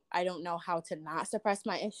don't know how to not suppress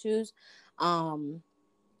my issues. Um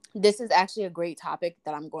this is actually a great topic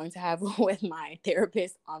that I'm going to have with my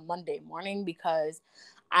therapist on Monday morning, because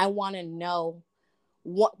I want to know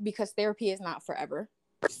because therapy is not forever.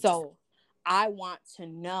 So I want to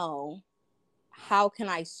know, how can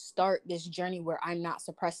I start this journey where I'm not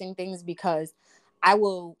suppressing things? Because I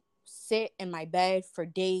will sit in my bed for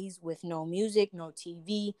days with no music, no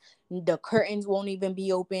TV. The curtains won't even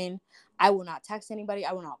be open. I will not text anybody.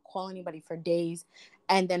 I will not call anybody for days.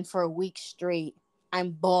 And then for a week straight,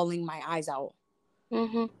 I'm bawling my eyes out.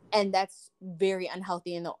 Mm-hmm. And that's very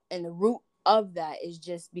unhealthy. And the root of that is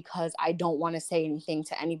just because I don't want to say anything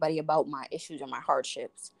to anybody about my issues or my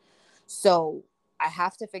hardships. So I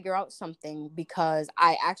have to figure out something, because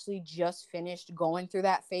I actually just finished going through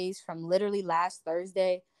that phase from literally last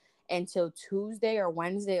Thursday until Tuesday or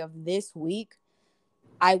Wednesday of this week.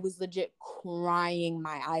 I was legit crying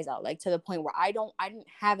my eyes out, like to the point where I didn't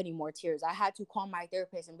have any more tears. I had to call my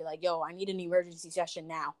therapist and be like, yo, I need an emergency session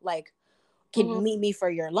now. Like, can you meet me for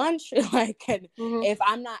your lunch? Like, if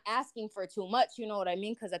I'm not asking for too much, you know what I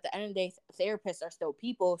mean? Because at the end of the day, therapists are still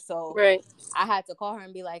people. So Right. I had to call her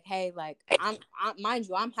and be like, hey, like, mind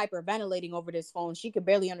you, I'm hyperventilating over this phone. She could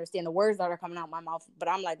barely understand the words that are coming out my mouth. But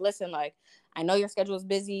I'm like, listen, like, I know your schedule is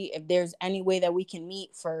busy. If there's any way that we can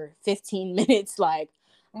meet for 15 minutes, like,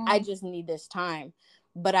 I just need this time.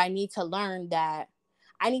 But I need to learn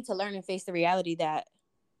and face the reality that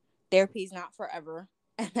therapy is not forever,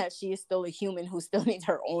 and that she is still a human who still needs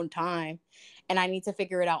her own time. And I need to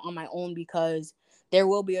figure it out on my own, because there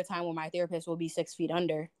will be a time where my therapist will be 6 feet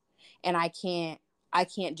under, and I can't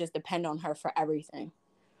just depend on her for everything.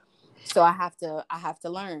 So I have to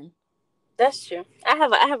learn. That's true. I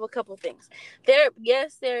have a couple things.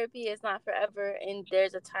 Yes, therapy is not forever, and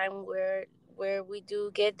there's a time where we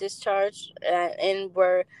do get discharged, and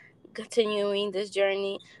we're continuing this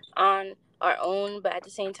journey on our own. But at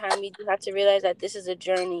the same time, we do have to realize that this is a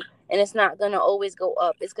journey, and it's not gonna always go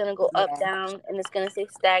up. It's gonna go up, Yeah. down, and it's gonna stay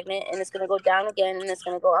stagnant, and it's gonna go down again, and it's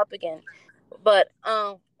gonna go up again. But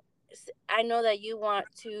I know that you want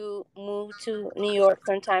to move to New York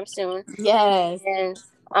sometime soon, Yes.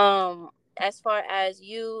 and as far as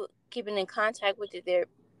you keeping in contact with your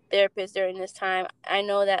therapist during this time, I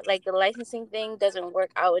know that like the licensing thing doesn't work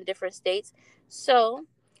out in different states. So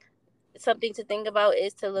something to think about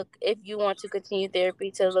is to look, if you want to continue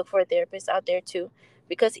therapy, to look for a therapist out there too.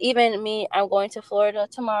 Because even me, I'm going to Florida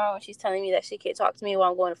tomorrow, and she's telling me that she can't talk to me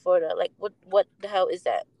while I'm going to Florida. Like, what the hell is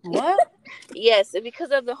that? What? Yes,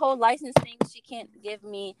 because of the whole license thing, she can't give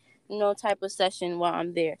me no type of session while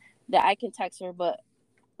I'm there. That I can text her, but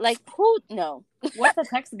like, who? No. What's the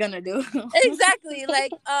text gonna do? Exactly.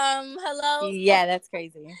 Like, hello. Yeah, that's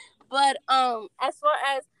crazy. But as far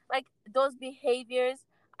as like those behaviors,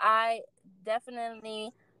 I definitely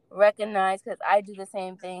recognize, because I do the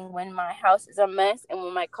same thing when my house is a mess and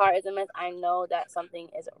when my car is a mess. I know that something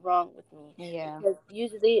is wrong with me. Yeah. Because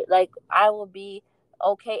usually, like, I will be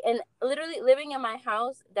okay, and literally living in my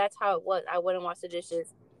house, that's how it was. I wouldn't wash the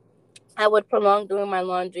dishes. I would prolong doing my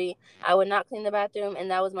laundry. I would not clean the bathroom,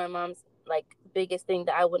 and that was my mom's like biggest thing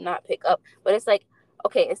that I would not pick up. But it's like,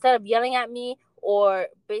 okay, instead of yelling at me or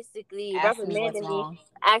basically Ask me what's reprimanding me, wrong.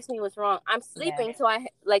 ask me what's wrong. I'm Yeah. sleeping, so I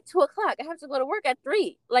like 2 o'clock. I have to go to work at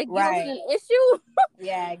 3. Like, you don't see Right. an issue.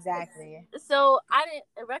 Yeah, exactly. So I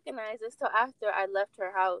didn't recognize this till after I left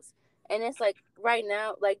her house. And it's like right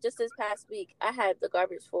now, like just this past week, I had the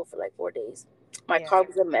garbage full for like 4 days. My Yeah. car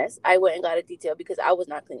was a mess. I went and got a detail because I was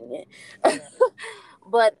not cleaning it. Yeah.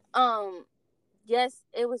 But yes,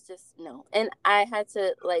 it was just no. And I had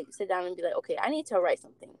to like sit down and be like, okay, I need to write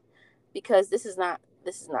something, because this is not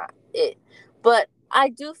it. But I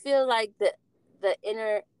do feel like the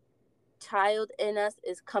inner child in us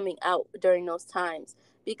is coming out during those times,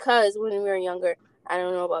 because when we were younger, I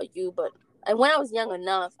don't know about you, but when I was young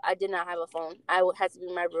enough, I did not have a phone. I would have to be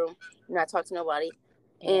in my room, not talk to nobody,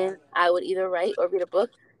 Yeah. and I would either write or read a book.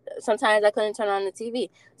 Sometimes I couldn't turn on the TV.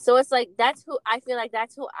 So it's like that's who I feel like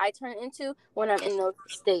that's who I turn into when I'm in those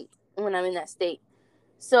state when I'm in that state.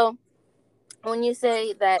 So when you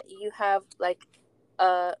say that you have like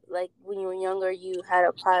when you were younger you had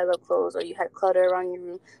a pile of clothes or you had clutter around your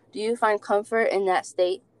room, do you find comfort in that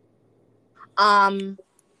state? I'm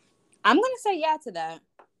gonna say yeah to that.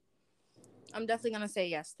 I'm definitely gonna say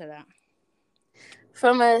yes to that.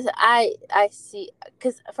 From a I see,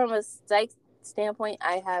 because from a psych standpoint,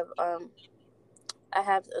 I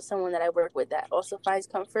have someone that I work with that also finds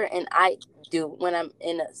comfort, and I do when I'm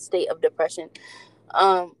in a state of depression.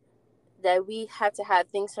 um that we have to have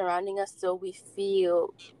things surrounding us so we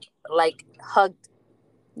feel like hugged,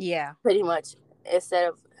 Yeah. pretty much, instead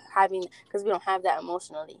of having, because we don't have that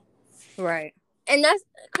emotionally. Right. And that's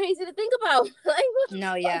crazy to think about. Like, what the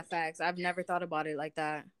No, yeah, fuck? facts. I've never thought about it like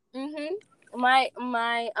that. Mhm. My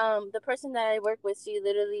the person that I work with, she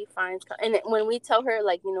literally finds, and when we tell her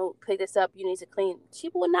like, pick this up, you need to clean, she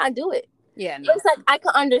will not do it. Yeah, no. It's like I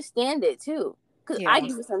can understand it too, because I Yeah.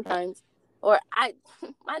 do it sometimes. Or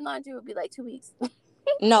my laundry would be like 2 weeks,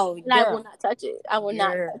 No, and I girl. will not touch it. I will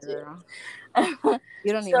not touch Girl. it.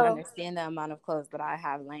 You don't even So understand the amount of clothes that I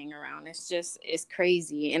have laying around. It's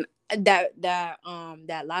crazy. And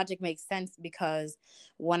that logic makes sense because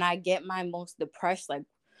when I get my most depressed, like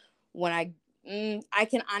when I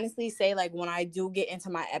can honestly say, like, when I do get into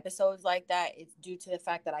my episodes like that, it's due to the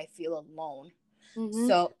fact that I feel alone. mm-hmm.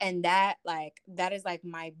 So, and that is like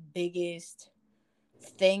my biggest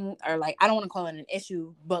thing, or like, I don't want to call it an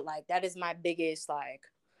issue, but like that is my biggest, like,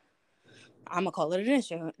 I'm gonna call it an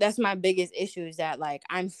issue. That's my biggest issue, is that like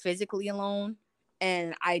I'm physically alone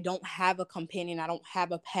and I don't have a companion. I don't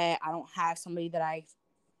have a pet. I don't have somebody that I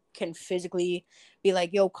can physically be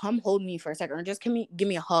like, yo, come hold me for a second, or just give me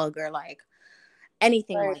a hug, or like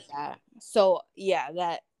anything Right. like that. So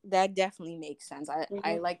yeah, that definitely makes sense. I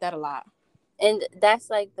Mm-hmm. like that a lot. And that's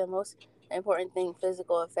like the most important thing,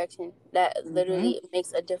 physical affection, that Mm-hmm. literally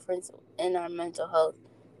makes a difference in our mental health,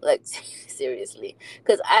 like seriously.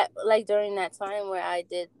 Because I, like, during that time where I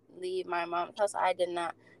did leave my mom's house, I did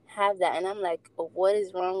not have that, and I'm like, what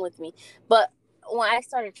is wrong with me? But when I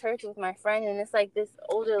started church with my friend, and it's like this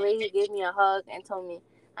older lady gave me a hug and told me,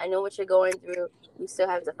 I know what you're going through, you still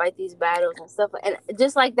have to fight these battles and stuff. And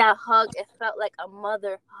just like that hug, it felt like a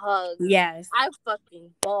mother hug. Yes, I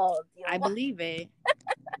fucking bawled, I yo. believe it.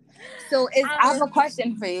 So I have I, a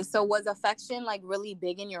question for you. So was affection like really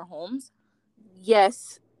big in your homes?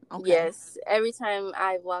 yes, Okay. yes. Every time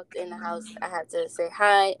I walked in the house, I had to say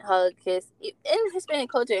hi, hug, kiss. In Hispanic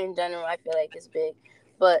culture in general, I feel like it's big.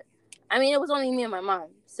 But I mean, it was only me and my mom.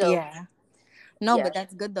 So Yeah. No, yeah, but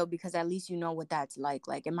that's good though, because at least you know what that's like.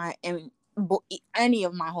 Like any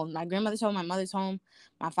of my homes, my grandmother's home, my mother's home,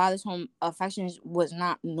 my father's home, affection was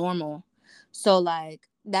not normal. So like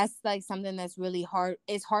that's like something that's really hard.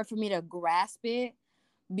 It's hard for me to grasp it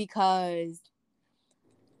because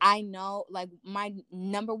I know, like, my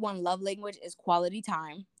number one love language is quality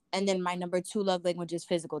time, and yeah, then my number two love language is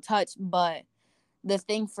physical touch. But the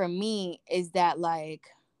thing for me is that, like,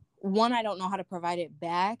 one, I don't know how to provide it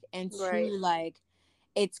back, and two, right. like,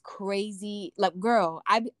 it's crazy. Like, girl,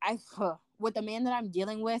 with the man that I'm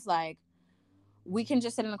dealing with, like, we can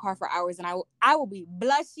just sit in the car for hours, and I will be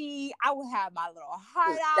blushy. I will have my little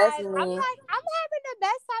heart That's eyes. I'm me. like, I'm having the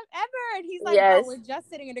best time ever. And he's like, bro, Yes, we're just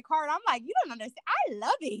sitting in the car. And I'm like, you don't understand. I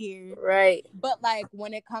love it here. right, But like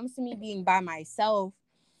when it comes to me being by myself,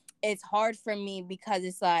 it's hard for me because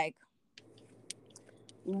it's like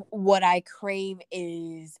what I crave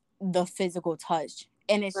is the physical touch.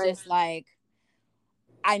 And it's right, just like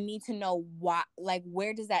I need to know why, like,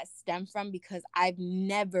 where does that stem from? Because I've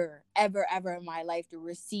never, ever, ever in my life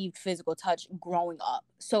received physical touch growing up.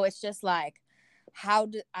 So it's just like, I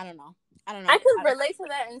don't know. I don't I know. could relate to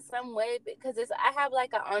that in some way because I have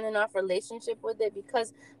like an on and off relationship with it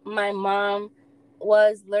because my mom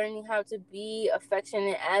was learning how to be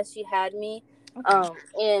affectionate as she had me. Okay.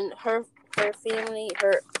 And her family,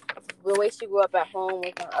 the way she grew up at home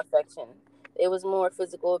was not affection. It was more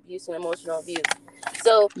physical abuse and emotional abuse.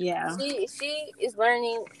 So Yeah. she is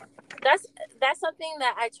learning. That's that's something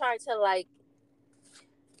that I try to like.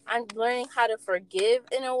 I'm learning how to forgive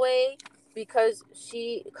in a way because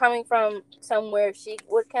she coming from somewhere she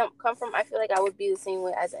would come from. I feel like I would be the same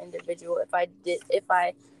way as an individual if I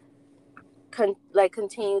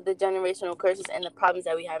continue the generational curses and the problems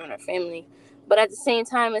that we have in our family. But at the same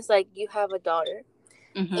time, it's like you have a daughter,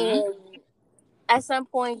 Mm-hmm. and at some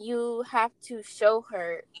point you have to show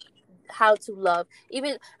her how to love.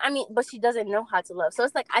 Even I mean, but she doesn't know how to love. So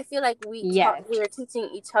it's like I feel like Yes. we were teaching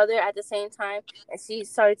each other at the same time, and she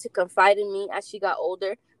started to confide in me as she got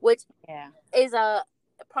older, which Yeah. is a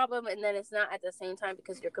problem, and then it's not at the same time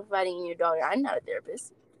because you're confiding in your daughter. I'm not a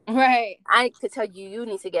therapist. Right. I could tell you you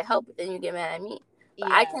need to get help, but then you get mad at me. But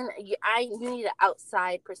Yeah. you need an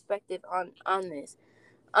outside perspective on this.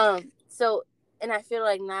 So, and I feel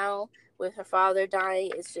like now with her father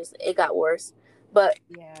dying, it got worse. But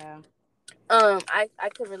Yeah. I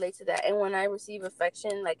could relate to that. And when I receive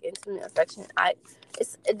affection, like intimate affection,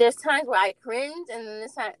 there's times where I cringe, and then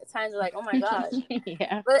there's times where like, oh my god.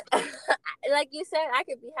 Yeah. But like you said, I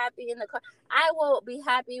could be happy in the car. I will be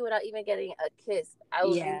happy without even getting a kiss. I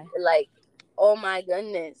would be Yeah. like, oh my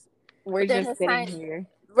goodness. We're But then just there's sitting time, here.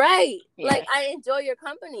 right? Like Yeah. I enjoy your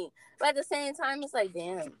company, but at the same time, it's like,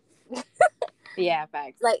 damn, Yeah.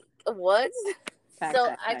 Facts. like what? Facts. So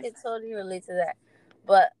Facts. I Facts. could totally relate to that.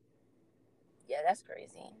 But yeah, that's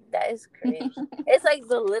crazy. That is crazy. It's like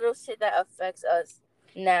the little shit that affects us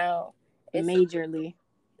now. It's Majorly.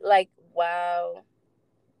 like, wow,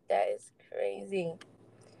 that is crazy.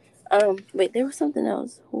 Wait, there was something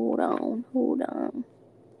else. Hold on.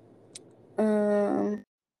 Um,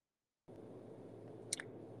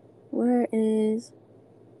 where is?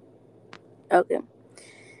 Okay.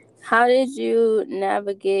 How did you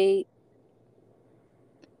navigate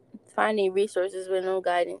finding resources with no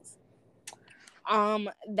guidance?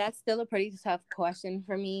 That's still a pretty tough question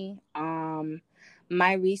for me.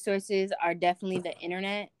 My resources are definitely the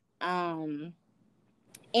internet, um,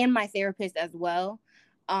 and my therapist as well.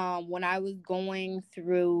 When I was going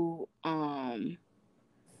through, the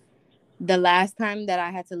last time that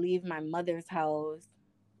I had to leave my mother's house,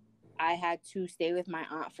 I had to stay with my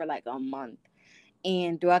aunt for like a month.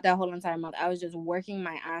 And throughout that whole entire month, I was just working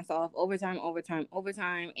my ass off, overtime, overtime,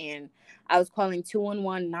 overtime. And I was calling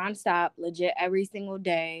 211 nonstop, legit every single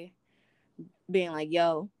day, being like,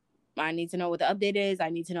 yo, I need to know what the update is. I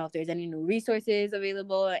need to know if there's any new resources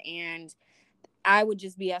available. And I would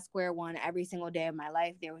just be at square one every single day of my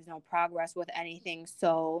life. There was no progress with anything.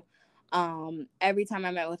 So every time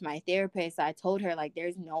I met with my therapist, I told her, like,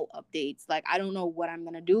 there's no updates. Like, I don't know what I'm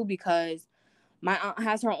going to do because my aunt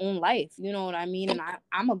has her own life. You know what I mean? And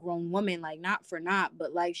I'm a grown woman, like, not for not,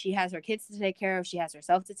 but like, she has her kids to take care of. She has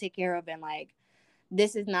herself to take care of. And like,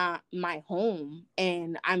 this is not my home,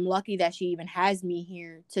 and I'm lucky that she even has me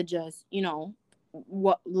here to just,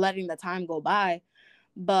 letting the time go by.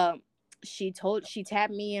 But she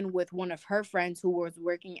tapped me in with one of her friends who was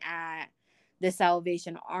working at the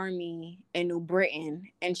Salvation Army in New Britain,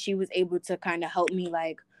 and she was able to kind of help me,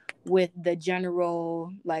 like, with the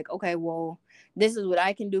general, like, okay, well, this is what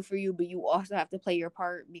I can do for you, but you also have to play your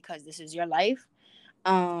part because this is your life.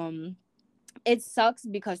 um it sucks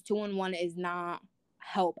because 211 is not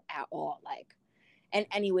help at all, like, in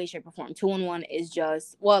any way, shape, or form. 211 is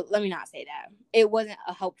just, well, let me not say that. It wasn't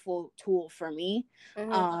a helpful tool for me.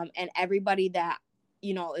 And everybody that,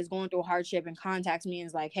 is going through hardship and contacts me and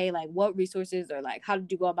is like, hey, like, what resources, or like, how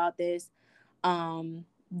did you go about this?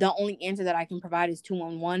 The only answer that I can provide is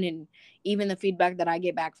 211. And even the feedback that I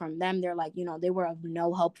get back from them, they're like, they were of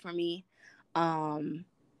no help for me. um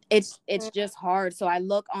it's just hard. So I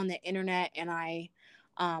look on the internet and I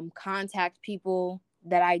contact people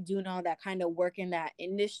that I do know that kind of work in that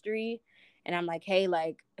industry, and I'm like, hey,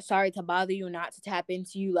 like, sorry to bother you, not to tap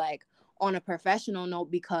into you, like, on a professional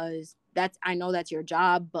note, because I know that's your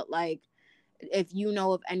job, but like, if you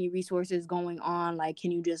know of any resources going on, like,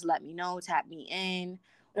 can you just let me know, tap me in,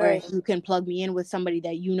 or Right. if you can plug me in with somebody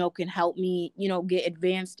that can help me, get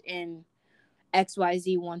advanced in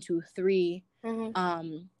XYZ 1 2 3.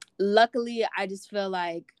 Mm-hmm. Luckily, I just feel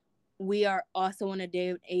like we are also in a day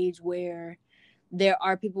and age where there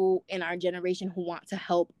are people in our generation who want to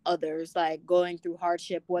help others, like, going through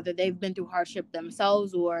hardship, whether they've been through hardship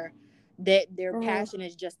themselves or that their Mm-hmm. passion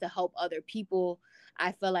is just to help other people.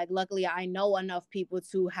 I feel like luckily I know enough people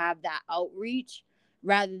to have that outreach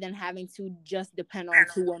rather than having to just depend on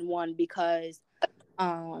 211, because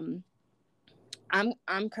um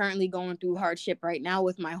I'm currently going through hardship right now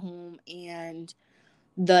with my home, and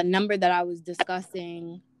the number that I was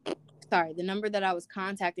discussing, the number that I was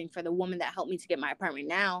contacting for the woman that helped me to get my apartment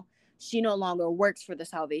now, she no longer works for the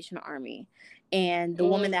Salvation Army. And the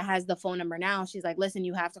woman that has the phone number now, she's like, listen,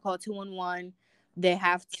 you have to call 211. They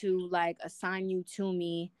have to, like, assign you to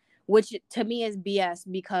me, which to me is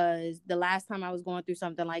BS, because the last time I was going through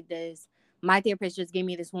something like this, my therapist just gave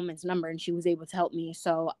me this woman's number and she was able to help me.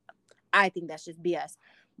 So I think that's just BS.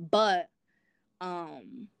 But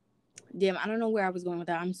um damn, I don't know where I was going with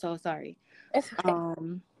that. I'm so sorry. It's okay.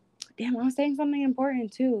 Damn, I was saying something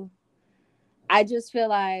important too. I just feel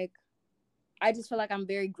like I'm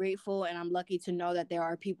very grateful and I'm lucky to know that there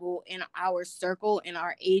are people in our circle, in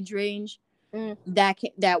our age range, Mm.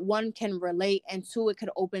 that one can relate, and two, it could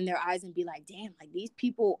open their eyes and be like, damn, like, these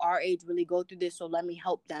people our age really go through this, so let me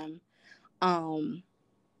help them. Um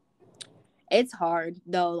it's hard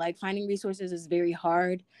though, like, finding resources is very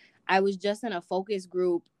hard. I was just in a focus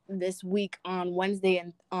group this week on Wednesday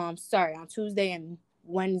and on Tuesday and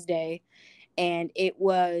Wednesday, and it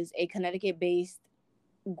was a Connecticut based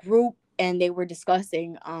group, and they were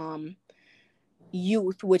discussing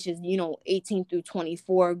youth, which is 18 through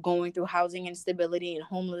 24, going through housing instability and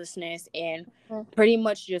homelessness, and Mm. pretty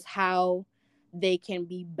much just how they can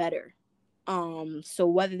be better. So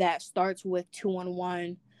whether that starts with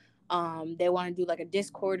 211, they want to do like a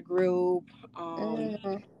Discord group,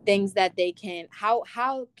 Mm. things that they can,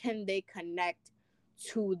 how can they connect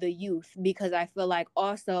to the youth, because I feel like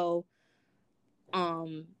also,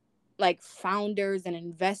 um like, founders and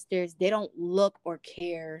investors, they don't look or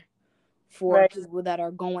care for Right. people that are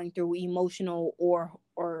going through emotional or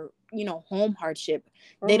home hardship.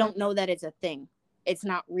 They Mm-hmm. don't know that it's a thing. it's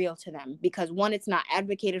not real to them, because one, it's not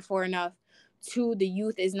advocated for enough. Two, the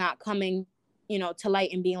youth is not coming, to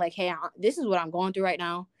light and being like, hey, this is what I'm going through right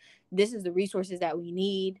now. This is the resources that we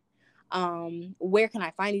need. Where can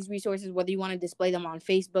I find these resources? Whether you want to display them on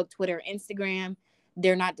Facebook, Twitter, Instagram,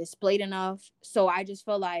 they're not displayed enough. So I just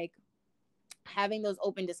feel like having those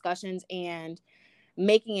open discussions and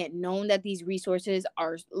making it known that these resources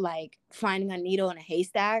are like finding a needle in a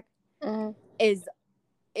haystack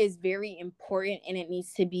is very important, and it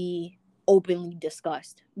needs to be openly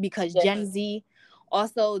discussed, because Gen Z,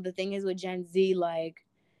 also the thing is with Gen Z, like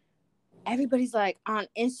everybody's like on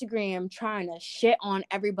Instagram trying to shit on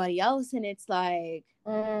everybody else, and it's like,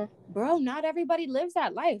 bro, not everybody lives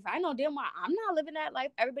that life. I know damn well I'm not living that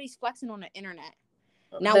life. Everybody's flexing on the internet.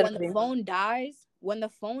 Now, when the phone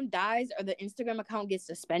dies or the Instagram account gets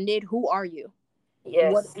suspended, who are you?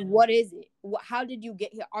 Yes. What is it? How did you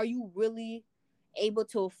get here? Are you really able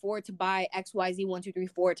to afford to buy XYZ 1, 2, 3,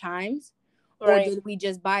 4 times? Right. Or did we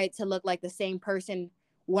just buy it to look like the same person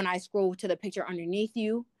when I scroll to the picture underneath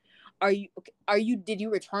you? Did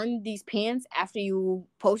you return these pants after you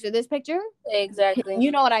posted this picture? Exactly.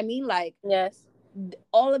 You know what I mean? Like, yes,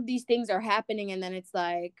 all of these things are happening, and then it's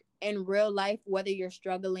like, in real life, whether you're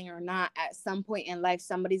struggling or not, at some point in life,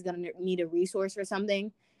 somebody's going to need a resource for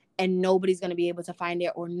something, and nobody's going to be able to find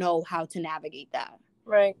it or know how to navigate that.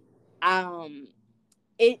 Right.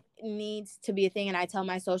 It needs to be a thing. And I tell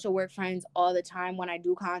my social work friends all the time when I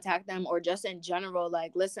do contact them, or just in general,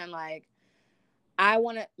 like, listen, like, I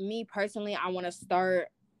want to start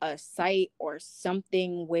a site or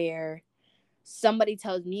something where somebody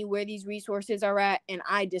tells me where these resources are at and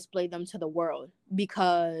I display them to the world,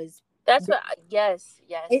 because that's what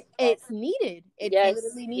it's needed. It's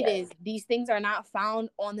literally needed. These things are not found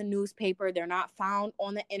on the newspaper. They're not found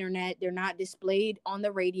on the internet. They're not displayed on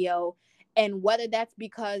the radio. And whether that's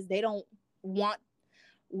because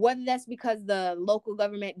whether that's because the local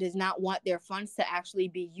government does not want their funds to actually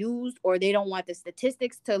be used, or they don't want the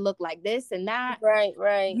statistics to look like this and that. Right.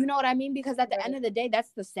 You know what I mean? Because at the end of the day,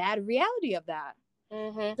 that's the sad reality of that.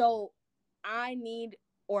 So I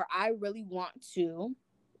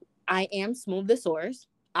am Smooth the Source.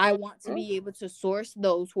 I want to be able to source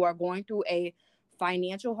those who are going through a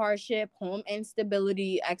financial hardship, home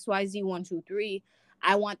instability, XYZ 1, 2, 3.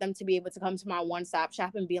 I want them to be able to come to my one-stop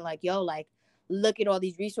shop and be like, yo, like, look at all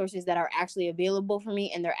these resources that are actually available for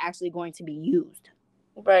me, and they're actually going to be used.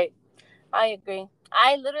 Right. I agree.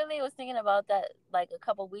 I literally was thinking about that like a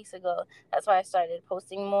couple weeks ago. That's why I started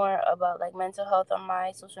posting more about like mental health on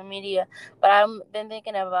my social media. But I've been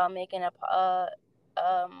thinking about making a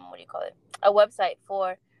website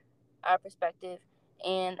for our perspective,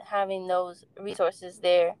 and having those resources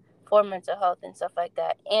there for mental health and stuff like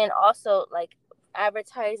that. And also like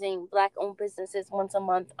advertising Black-owned businesses once a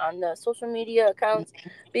month on the social media accounts,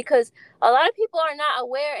 because a lot of people are not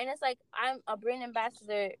aware, and it's like, I'm a brand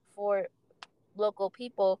ambassador for local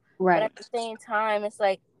people, right? But at the same time, it's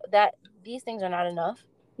like that these things are not enough.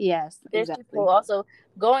 Yes, there's people also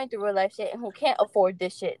going through real life shit and who can't afford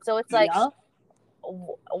this shit. So it's like,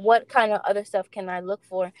 what kind of other stuff can I look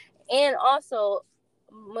for? And also,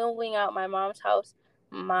 moving out my mom's house,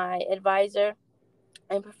 my advisor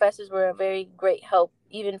and professors were a very great help,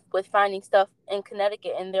 even with finding stuff in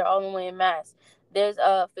Connecticut, and they're all the way in Mass. There's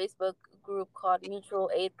a Facebook group called Mutual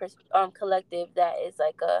Aid Collective that is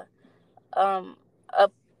like a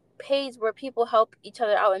page where people help each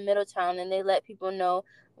other out in Middletown, and they let people know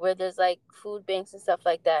where there's like food banks and stuff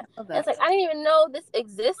like that. And it's like, I didn't even know this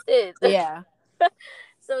existed. Yeah.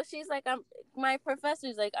 So she's like, my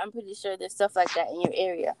professor's like, I'm pretty sure there's stuff like that in your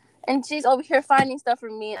area. And she's over here finding stuff for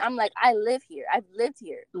me. And I'm like, I live here. I've lived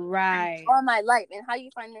here. Right. All my life. And how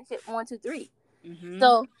you find that shit 1, 2, 3? Mm-hmm.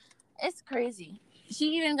 So it's crazy.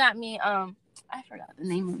 She even got me, I forgot the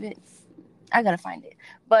name of it. I gotta find it.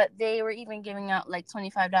 But they were even giving out like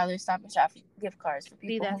 $25 Stop and Shop gift cards for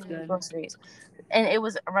people who need groceries. And it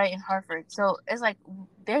was right in Hartford. So it's like,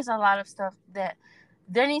 there's a lot of stuff that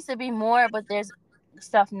there needs to be more, but there's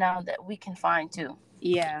stuff now that we can find too.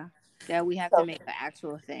 Yeah, that we have to make the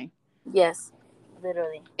actual thing. Yes,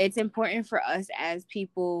 literally. It's important for us as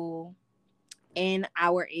people in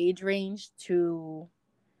our age range to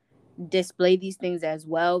display these things as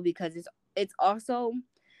well, because it's also,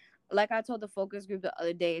 like I told the focus group the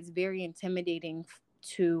other day, it's very intimidating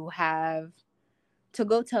to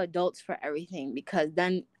go to adults for everything, because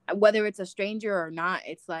then whether it's a stranger or not,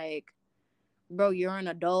 it's like, bro, you're an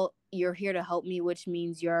adult, you're here to help me, which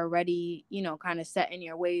means you're already, kind of set in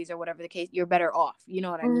your ways, or whatever the case, you're better off. You know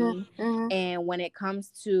what I mean? Mm-hmm. And when it comes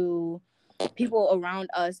to people around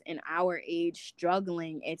us in our age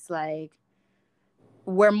struggling, it's like,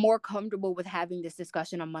 we're more comfortable with having this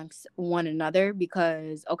discussion amongst one another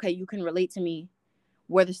because, okay, you can relate to me.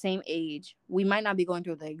 We're the same age. We might not be going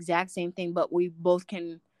through the exact same thing, but we both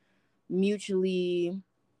can mutually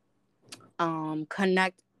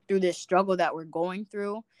connect through this struggle that we're going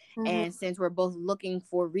through. And since we're both looking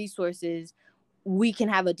for resources, we can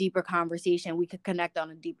have a deeper conversation. We could connect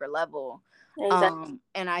on a deeper level. Exactly.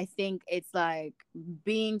 And I think it's like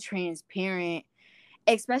being transparent,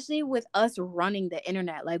 especially with us running the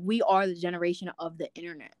internet. Like, we are the generation of the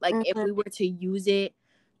internet. Like, if we were to use it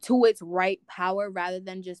to its right power rather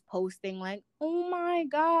than just posting like, oh my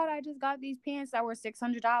god, I just got these pants that were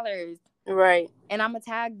 $600, Right. and I'm gonna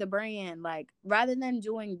tag the brand. Like, rather than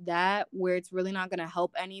doing that where it's really not gonna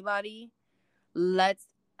help anybody, let's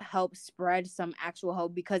help spread some actual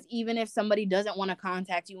hope. Because even if somebody doesn't want to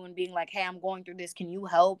contact you and being like, hey, I'm going through this, can you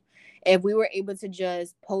help? If we were able to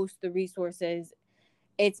just post the resources,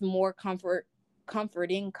 it's more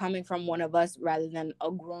comforting coming from one of us rather than a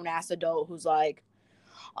grown-ass adult who's like,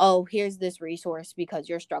 oh, here's this resource because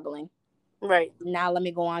you're struggling. Right. Now let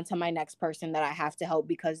me go on to my next person that I have to help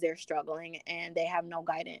because they're struggling and they have no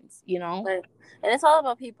guidance, you know? Right. And it's all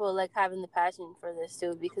about people like having the passion for this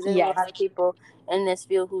too, because there's a Yes. lot of people in this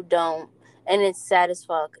field who don't, and it's sad as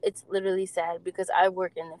fuck. It's literally sad because I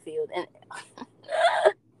work in the field, and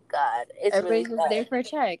God, it's really Everybody's just there sad. for a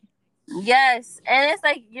check. Yes, and it's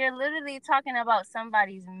like you're literally talking about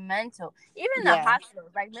somebody's mental. Even the Yeah. hospital,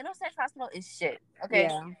 like Middlesex Hospital, is shit. Okay,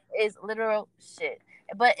 Yeah. it's literal shit.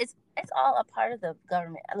 But it's all a part of the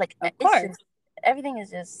government. Like Of it's course. just everything is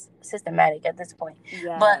just systematic at this point.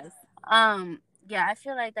 But Yes. yeah, I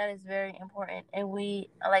feel like that is very important, and we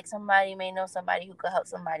like somebody may know somebody who could help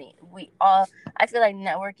somebody. We all, I feel like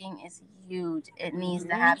networking is huge. It needs to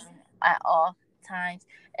Mm-hmm. happen at all times,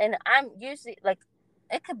 and I'm usually like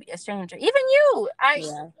it could be a stranger. Even you. I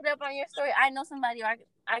Yeah. put up on your story. I know somebody, or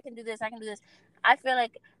I can do this. I can do this. I feel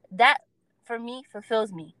like that for me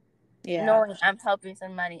fulfills me. Yeah. Knowing I'm helping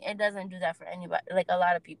somebody. It doesn't do that for anybody, like a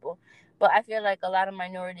lot of people. But I feel like a lot of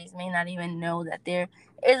minorities may not even know that there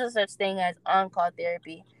is a such thing as on-call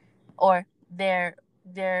therapy, or their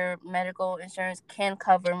medical insurance can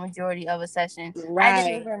cover majority of a session. I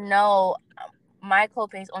didn't Right. even know my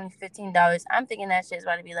copay is only $15. I'm thinking that shit's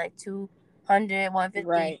about to be like 200, 150.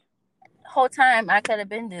 Right. Whole time I could have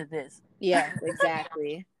been did this. Yes,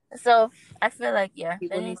 exactly. So I feel like there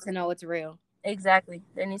People need needs to know it's real. exactly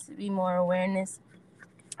there needs to be more awareness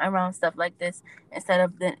around stuff like this instead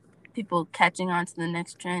of the people catching on to the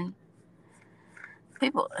next trend.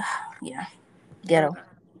 People, yeah, ghetto.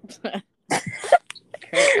 That's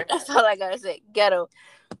all I gotta say. Ghetto.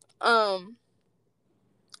 Um.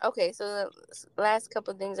 Okay, so the last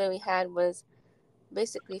couple of things that we had was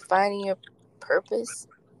basically finding your purpose.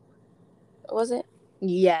 Was it?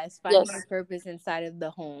 Yes, finding Yes. your purpose inside of the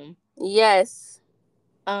home. Yes.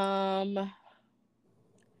 Um,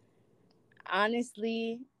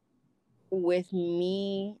 honestly, with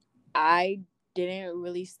me, I didn't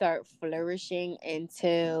really start flourishing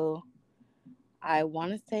until I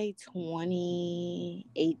want to say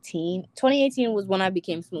 2018. 2018 was when I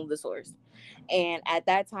became Smooth the Source. And at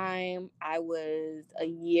that time, I was a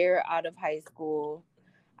year out of high school.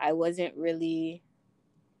 I wasn't really,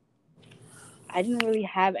 I didn't really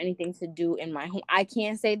have anything to do in my home. I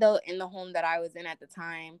can say, though, in the home that I was in at the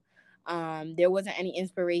time, there wasn't any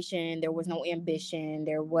inspiration. There was no ambition.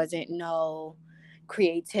 There wasn't no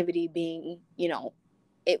creativity being,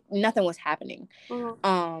 nothing was happening. Mm-hmm.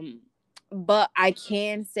 Um, but I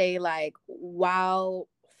can say, like, while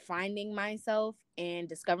finding myself and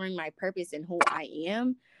discovering my purpose and who I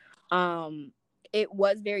am, um, it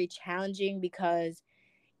was very challenging because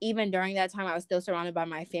even during that time, I was still surrounded by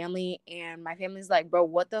my family, and my family's like, bro,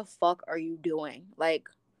 what the fuck are you doing? Like,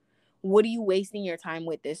 what are you wasting your time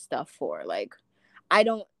with this stuff for? Like, I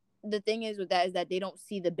don't, the thing is with that is that they don't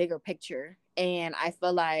see the bigger picture. And I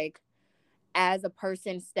feel like as a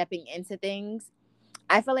person stepping into things,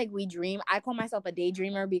 I feel like we dream. I call myself a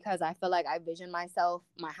daydreamer because I feel like I vision myself,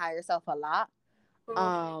 my higher self, a lot.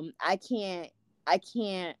 I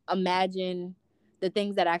can't imagine the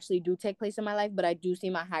things that actually do take place in my life, but I do see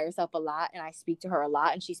my higher self a lot, and I speak to her a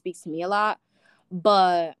lot, and she speaks to me a lot.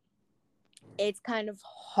 But it's kind of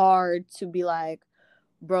hard to be like,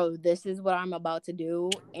 bro, this is what I'm about to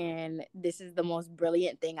do, and this is the most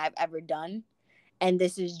brilliant thing I've ever done, and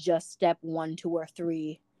this is just step 1, 2, or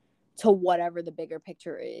 3 to whatever the bigger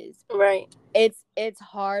picture is. Right. It's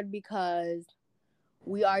hard because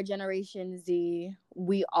we are Generation Z.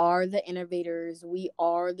 We are the innovators. We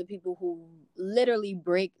are the people who literally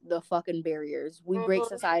break the fucking barriers. We break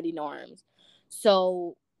Mm-hmm. society norms.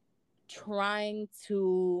 So trying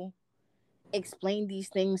to explain these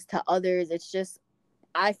things to others. It's just,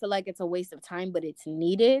 I feel like it's a waste of time, but it's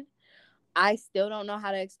needed. I still don't know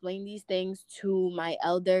how to explain these things to my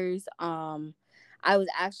elders. I was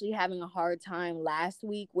actually having a hard time last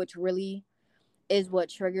week, which really is what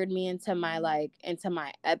triggered me into my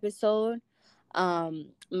episode.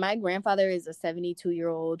 My grandfather is a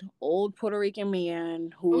 72-year-old old Puerto Rican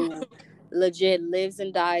man who legit lives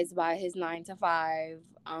and dies by his 9 to 5.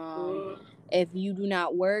 If you do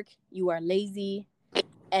not work, you are lazy,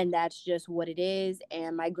 and that's just what it is.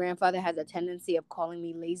 And my grandfather has a tendency of calling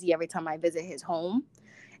me lazy every time I visit his home.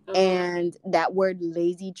 And that word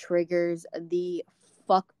lazy triggers the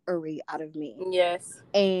fuckery out of me. Yes.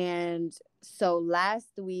 And so last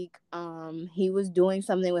week, he was doing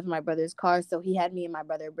something with my brother's car, so he had me and my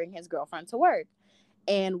brother bring his girlfriend to work.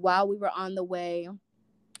 And while we were on the way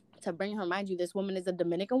to bring her, mind you, this woman is a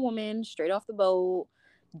Dominican woman, straight off the boat,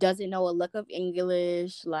 doesn't know a lick of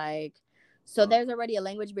English, like, so there's already a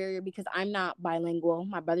language barrier because I'm not bilingual.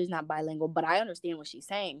 My brother's not bilingual, but I understand what she's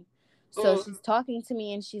saying. So she's talking to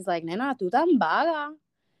me and she's like, Nena, tú tan vaga.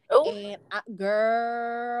 And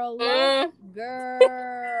girl.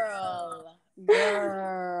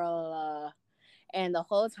 And the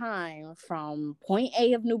whole time from point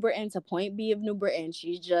A of New Britain to point B of New Britain,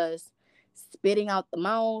 she's just spitting out the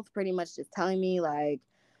mouth, pretty much just telling me, like,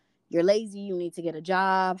 you're lazy, you need to get a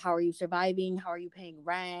job. How are you surviving? How are you paying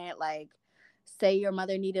rent? Like, say your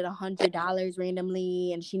mother needed $100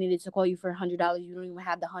 randomly and she needed to call you for $100. You don't even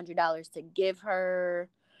have the $100 to give her.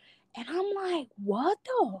 And I'm like, what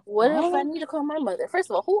the What fuck? if I need to call my mother? First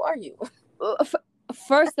of all, who are you?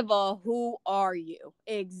 First of all, who are you?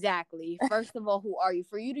 Exactly. First of all, who are you?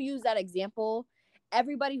 For you to use that example,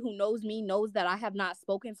 everybody who knows me knows that I have not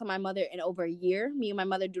spoken to my mother in over a year. Me and my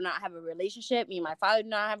mother do not have a relationship. Me and my father do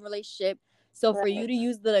not have a relationship. So for you to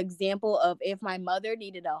use the example of if my mother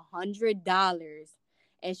needed $100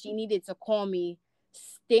 and she needed to call me,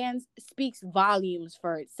 speaks volumes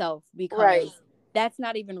for itself, because that's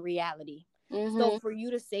not even reality. So for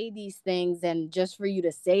you to say these things and just for you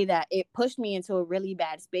to say that, it pushed me into a really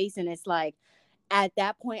bad space. And it's like, at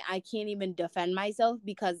that point, I can't even defend myself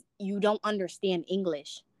because you don't understand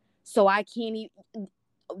English. So I can't even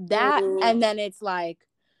that. And then it's like,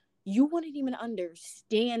 you wouldn't even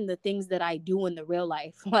understand the things that I do in the real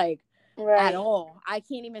life, like, at all. I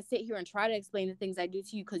can't even sit here and try to explain the things I do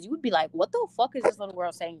to you because you would be like, what the fuck is this little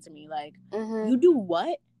girl saying to me? Like, you do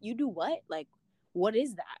what? You do what? Like, what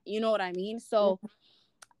is that? You know what I mean? So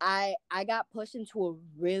I got pushed into a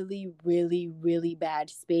really, really, really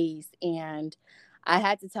bad space. And I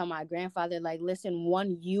had to tell my grandfather, like, listen,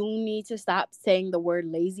 one, you need to stop saying the word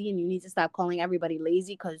lazy and you need to stop calling everybody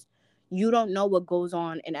lazy because you don't know what goes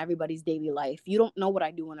on in everybody's daily life. You don't know what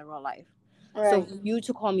I do in the real life. So for you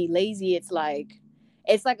to call me lazy, it's like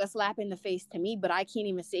a slap in the face to me, but I can't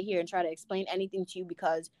even sit here and try to explain anything to you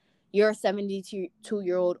because you're a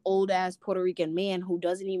 72-year-old old ass Puerto Rican man who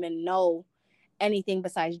doesn't even know anything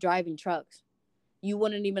besides driving trucks. You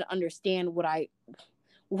wouldn't even understand what I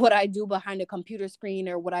do behind a computer screen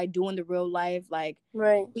or what I do in the real life. Like,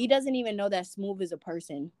 he doesn't even know that Smooth is a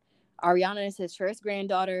person. Ariana is his first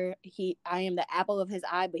granddaughter. I am the apple of his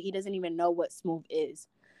eye, but he doesn't even know what Smooth is.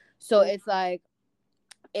 So it's like,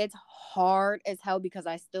 it's hard as hell because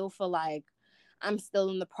I still feel like I'm still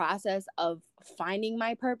in the process of finding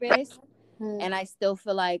my purpose. And I still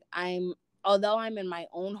feel like although I'm in my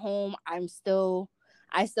own home, I still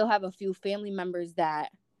have a few family members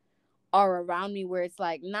that are around me where it's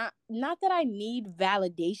like, not that I need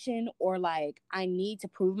validation or like I need to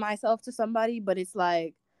prove myself to somebody, but it's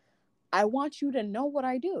like, I want you to know what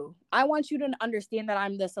I do. I want you to understand that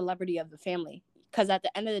I'm the celebrity of the family. Because at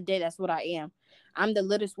the end of the day, that's what I am. I'm the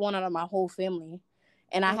littlest one out of my whole family.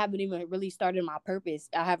 And I haven't even really started my purpose.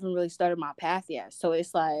 I haven't really started my path yet. So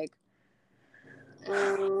it's like,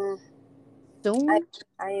 soon?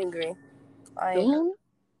 I agree. Soon?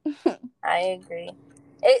 I agree.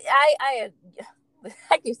 I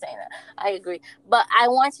keep saying that. I agree. But I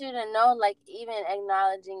want you to know, like, even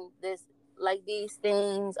acknowledging this, like, these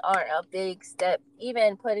things are a big step.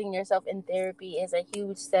 Even putting yourself in therapy is a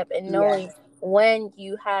huge step. And knowing when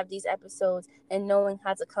you have these episodes and knowing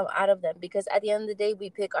how to come out of them. Because at the end of the day,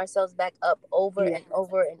 we pick ourselves back up over and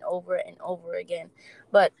over and over and over again.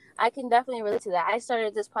 But I can definitely relate to that. I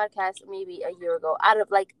started this podcast maybe a year ago out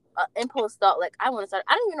of, like, impulse thought, like, I want to start.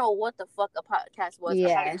 I don't even know what the fuck a podcast was or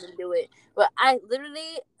how to even do it, but I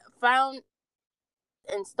literally found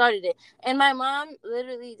and started it. And my mom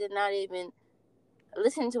literally did not even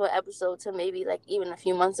listen to an episode till maybe like even a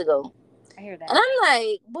few months ago. I hear that. And I'm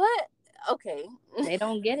like, what? Okay. They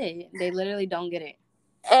don't get it. They literally don't get it.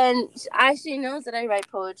 And she knows that I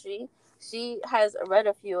write poetry. she has read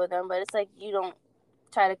a few of them, but it's like you don't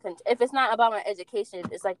try to if it's not about my education,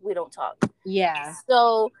 it's like we don't talk. Yeah.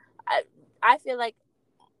 So I feel like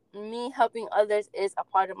me helping others is a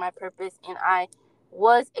part of my purpose, and I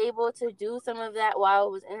was able to do some of that while I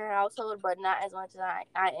was in her household, but not as much as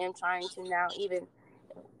I am trying to now, even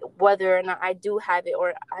whether or not I do have it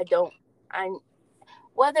or I don't. I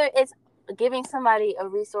whether it's giving somebody a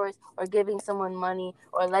resource or giving someone money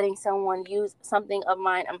or letting someone use something of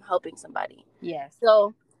mine, I'm helping somebody. Yes.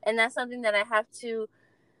 So, and that's something that I have to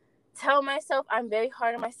tell myself. I'm very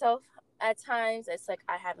hard on myself at times. It's like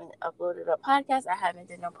I haven't uploaded a podcast, I haven't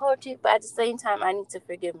done no poetry, but at the same time I need to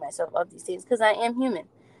forgive myself of these things because I am human.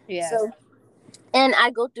 Yeah. So, and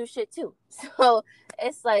I go through shit too. So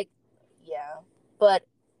it's like, yeah. But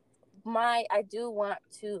I do want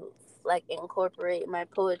to like incorporate my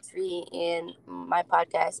poetry and my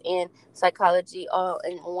podcast and psychology all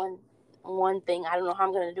in one thing. I don't know how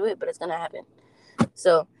I'm gonna do it, but it's gonna happen.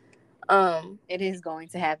 So it is going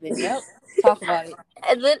to happen. Yep. Talk about it.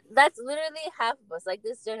 That's literally half of us. Like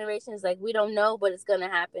this generation is like we don't know, but it's gonna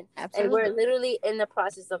happen. Absolutely. And we're literally in the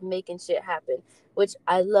process of making shit happen, which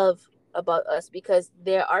I love about us because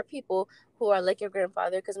there are people who are like your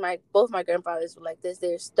grandfather. Because both my grandfathers were like this.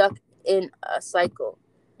 They're stuck in a cycle.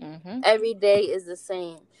 Mm-hmm. Every day is the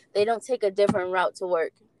same. They don't take a different route to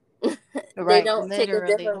work. Right. They don't take a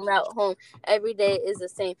different route home. Every day is the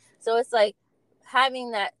same. So it's like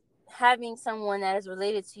having someone that is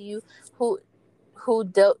related to you who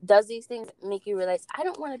does these things make you realize I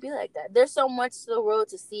don't want to be like that. There's so much to the world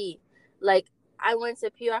to see. Like I went to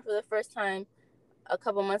PR for the first time a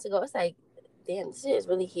couple months ago. It's like, damn, this shit is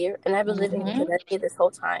really here, and I've been living in Connecticut this whole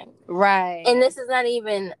time. Right. And this is not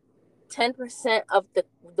even 10% of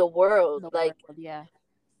the world. Yeah.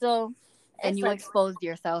 So. And you exposed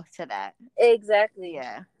yourself to that. Exactly.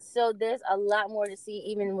 Yeah. So there's a lot more to see,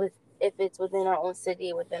 even if it's within our own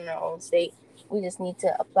city, within our own state. We just need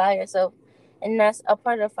to apply ourselves, and that's a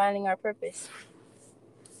part of finding our purpose.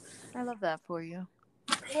 I love that for you.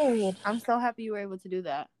 Period. I'm so happy you were able to do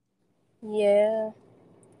that. Yeah.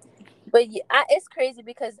 But it's crazy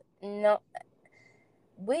because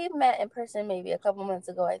we met in person maybe a couple months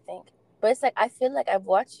ago, I think. But it's like I feel like I've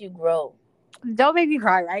watched you grow. Don't make me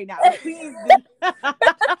cry right now, please.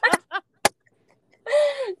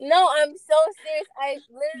 No, I'm so serious. I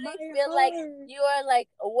literally feel like you are like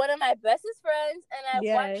one of my bestest friends, and I've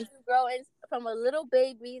watched you grow from a little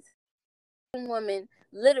baby woman,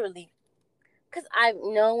 literally. Because I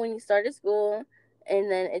know when you started school,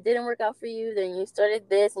 and then it didn't work out for you, then you started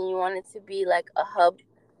this, and you wanted to be like a hub.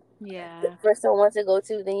 Yeah. For someone to go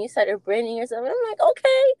to, then you started branding yourself. I'm like,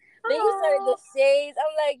 okay. Then you started the shades.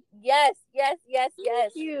 I'm like, yes.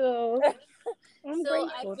 Thank you. I'm so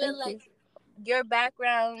grateful. I feel like your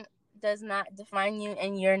background does not define you,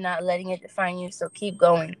 and you're not letting it define you. So keep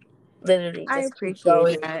going. Literally, just I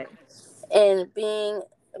appreciate that. And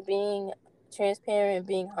being transparent,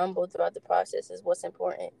 being humble throughout the process is what's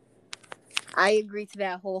important. I agree to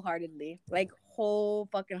that wholeheartedly, like whole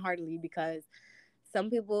fucking heartedly, because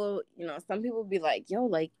some people be like, yo,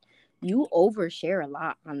 like you overshare a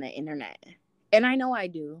lot on the internet. And I know I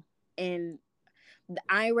do. And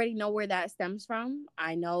I already know where that stems from.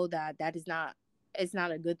 I know that it's not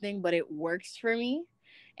a good thing, but it works for me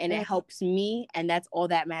and it helps me. And that's all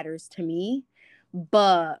that matters to me.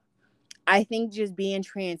 But I think just being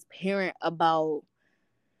transparent about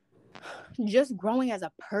just growing as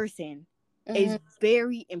a person is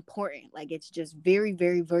very important. Like it's just very,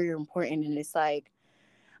 very, very important. And it's like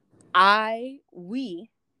we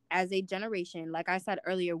as a generation, like I said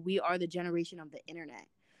earlier, we are the generation of the internet.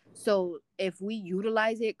 So if we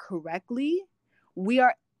utilize it correctly, we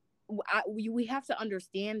have to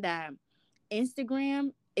understand that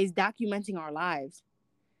Instagram is documenting our lives.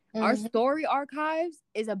 Our story archives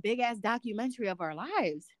is a big ass documentary of our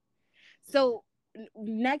lives. So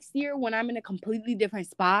next year when I'm in a completely different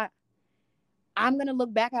spot, I'm going to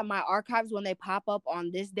look back at my archives when they pop up on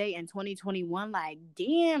this day in 2021 like,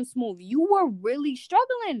 damn, Smooth, you were really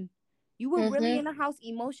struggling. You were really in a house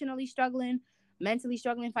emotionally struggling, mentally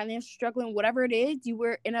struggling, financially struggling, whatever it is. You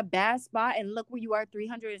were in a bad spot, and look where you are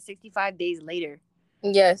 365 days later.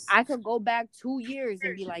 Yes. I could go back 2 years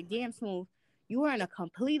and be like, damn, Smooth, you were in a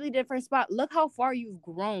completely different spot. Look how far you've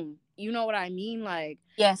grown. You know what I mean? Like,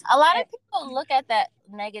 yes, a lot of people look at that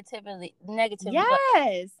negatively.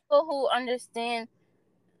 Yes. People who understand,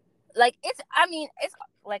 like it's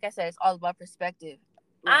like I said, it's all about perspective.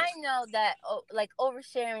 Right. I know that like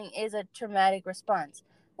oversharing is a traumatic response,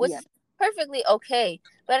 which is perfectly okay.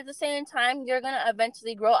 But at the same time, you're gonna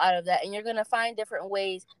eventually grow out of that, and you're gonna find different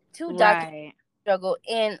ways to document struggle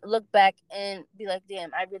and look back and be like,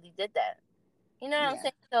 damn, I really did that. You know what I'm Yeah.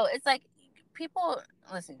 saying? So it's like people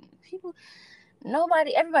listen,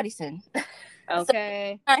 everybody sin. So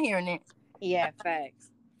Okay. I'm not hearing it. Yeah,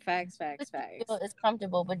 facts. Facts, What facts, you facts. feel is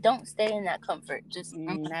comfortable, but don't stay in that comfort. Just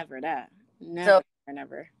Never that. so Never,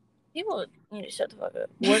 never. people need to shut the fuck up.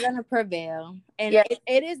 We're gonna prevail. And Yeah.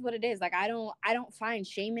 it is what it is. Like I don't find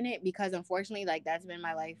shame in it because unfortunately, like that's been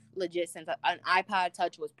my life legit since an iPod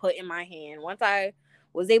touch was put in my hand. Once I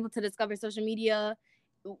was able to discover social media,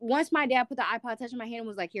 once my dad put the iPod touch in my hand and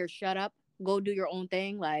was like, here, shut up, go do your own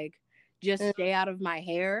thing, like just Mm. stay out of my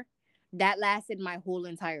hair. That lasted my whole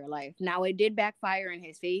entire life. Now it did backfire in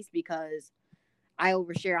his face because I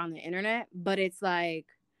overshare on the internet, but it's like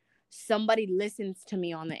somebody listens to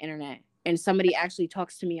me on the internet and somebody actually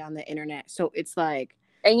talks to me on the internet. So it's like,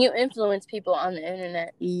 And you influence people on the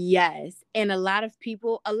internet. yes. And a lot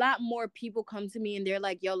more people come to me and they're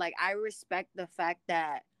like, yo, like, I respect the fact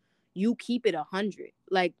that you keep it 100.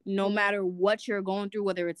 Like, no matter what you're going through,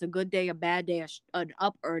 whether it's a good day, a bad day, an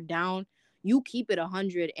up or a down, you keep it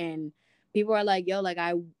 100. And people are like, yo, like,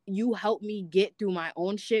 you help me get through my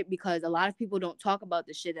own shit because a lot of people don't talk about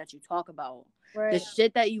the shit that you talk about. The Right.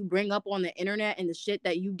 shit that you bring up on the internet and the shit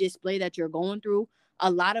that you display that you're going through, a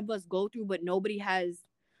lot of us go through, but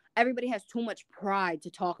everybody has too much pride to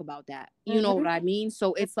talk about that. You know what I mean?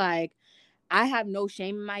 So it's like I have no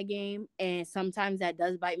shame in my game, and sometimes that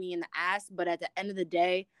does bite me in the ass, but at the end of the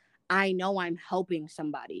day, I know I'm helping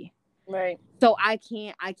somebody. Right. So I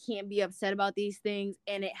can't be upset about these things,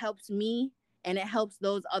 and it helps me and it helps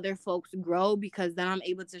those other folks grow because then I'm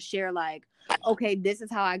able to share like, okay, this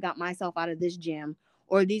is how I got myself out of this jam,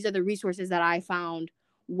 or these are the resources that I found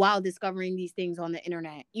while discovering these things on the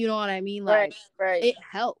internet. You know what I mean? Right. Like Right. it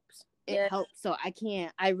helps. It Yeah. helps. So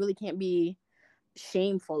I really can't be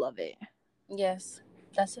shameful of it. Yes.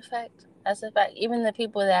 That's a fact. That's a fact. Even the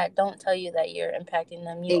people that don't tell you that you're impacting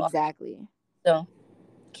them, you are. Exactly. So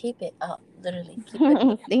keep it up. Literally, keep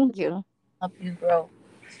it Thank you. up. You grow.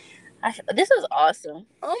 This was awesome.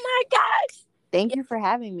 Oh my gosh. Thank you for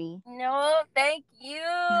having me. No, thank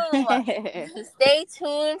you. Stay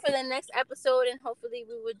tuned for the next episode, and hopefully,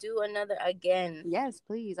 we will do another again. Yes,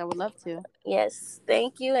 please. I would love to. Yes,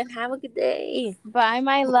 thank you, and have a good day. Bye,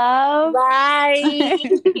 my love. Bye.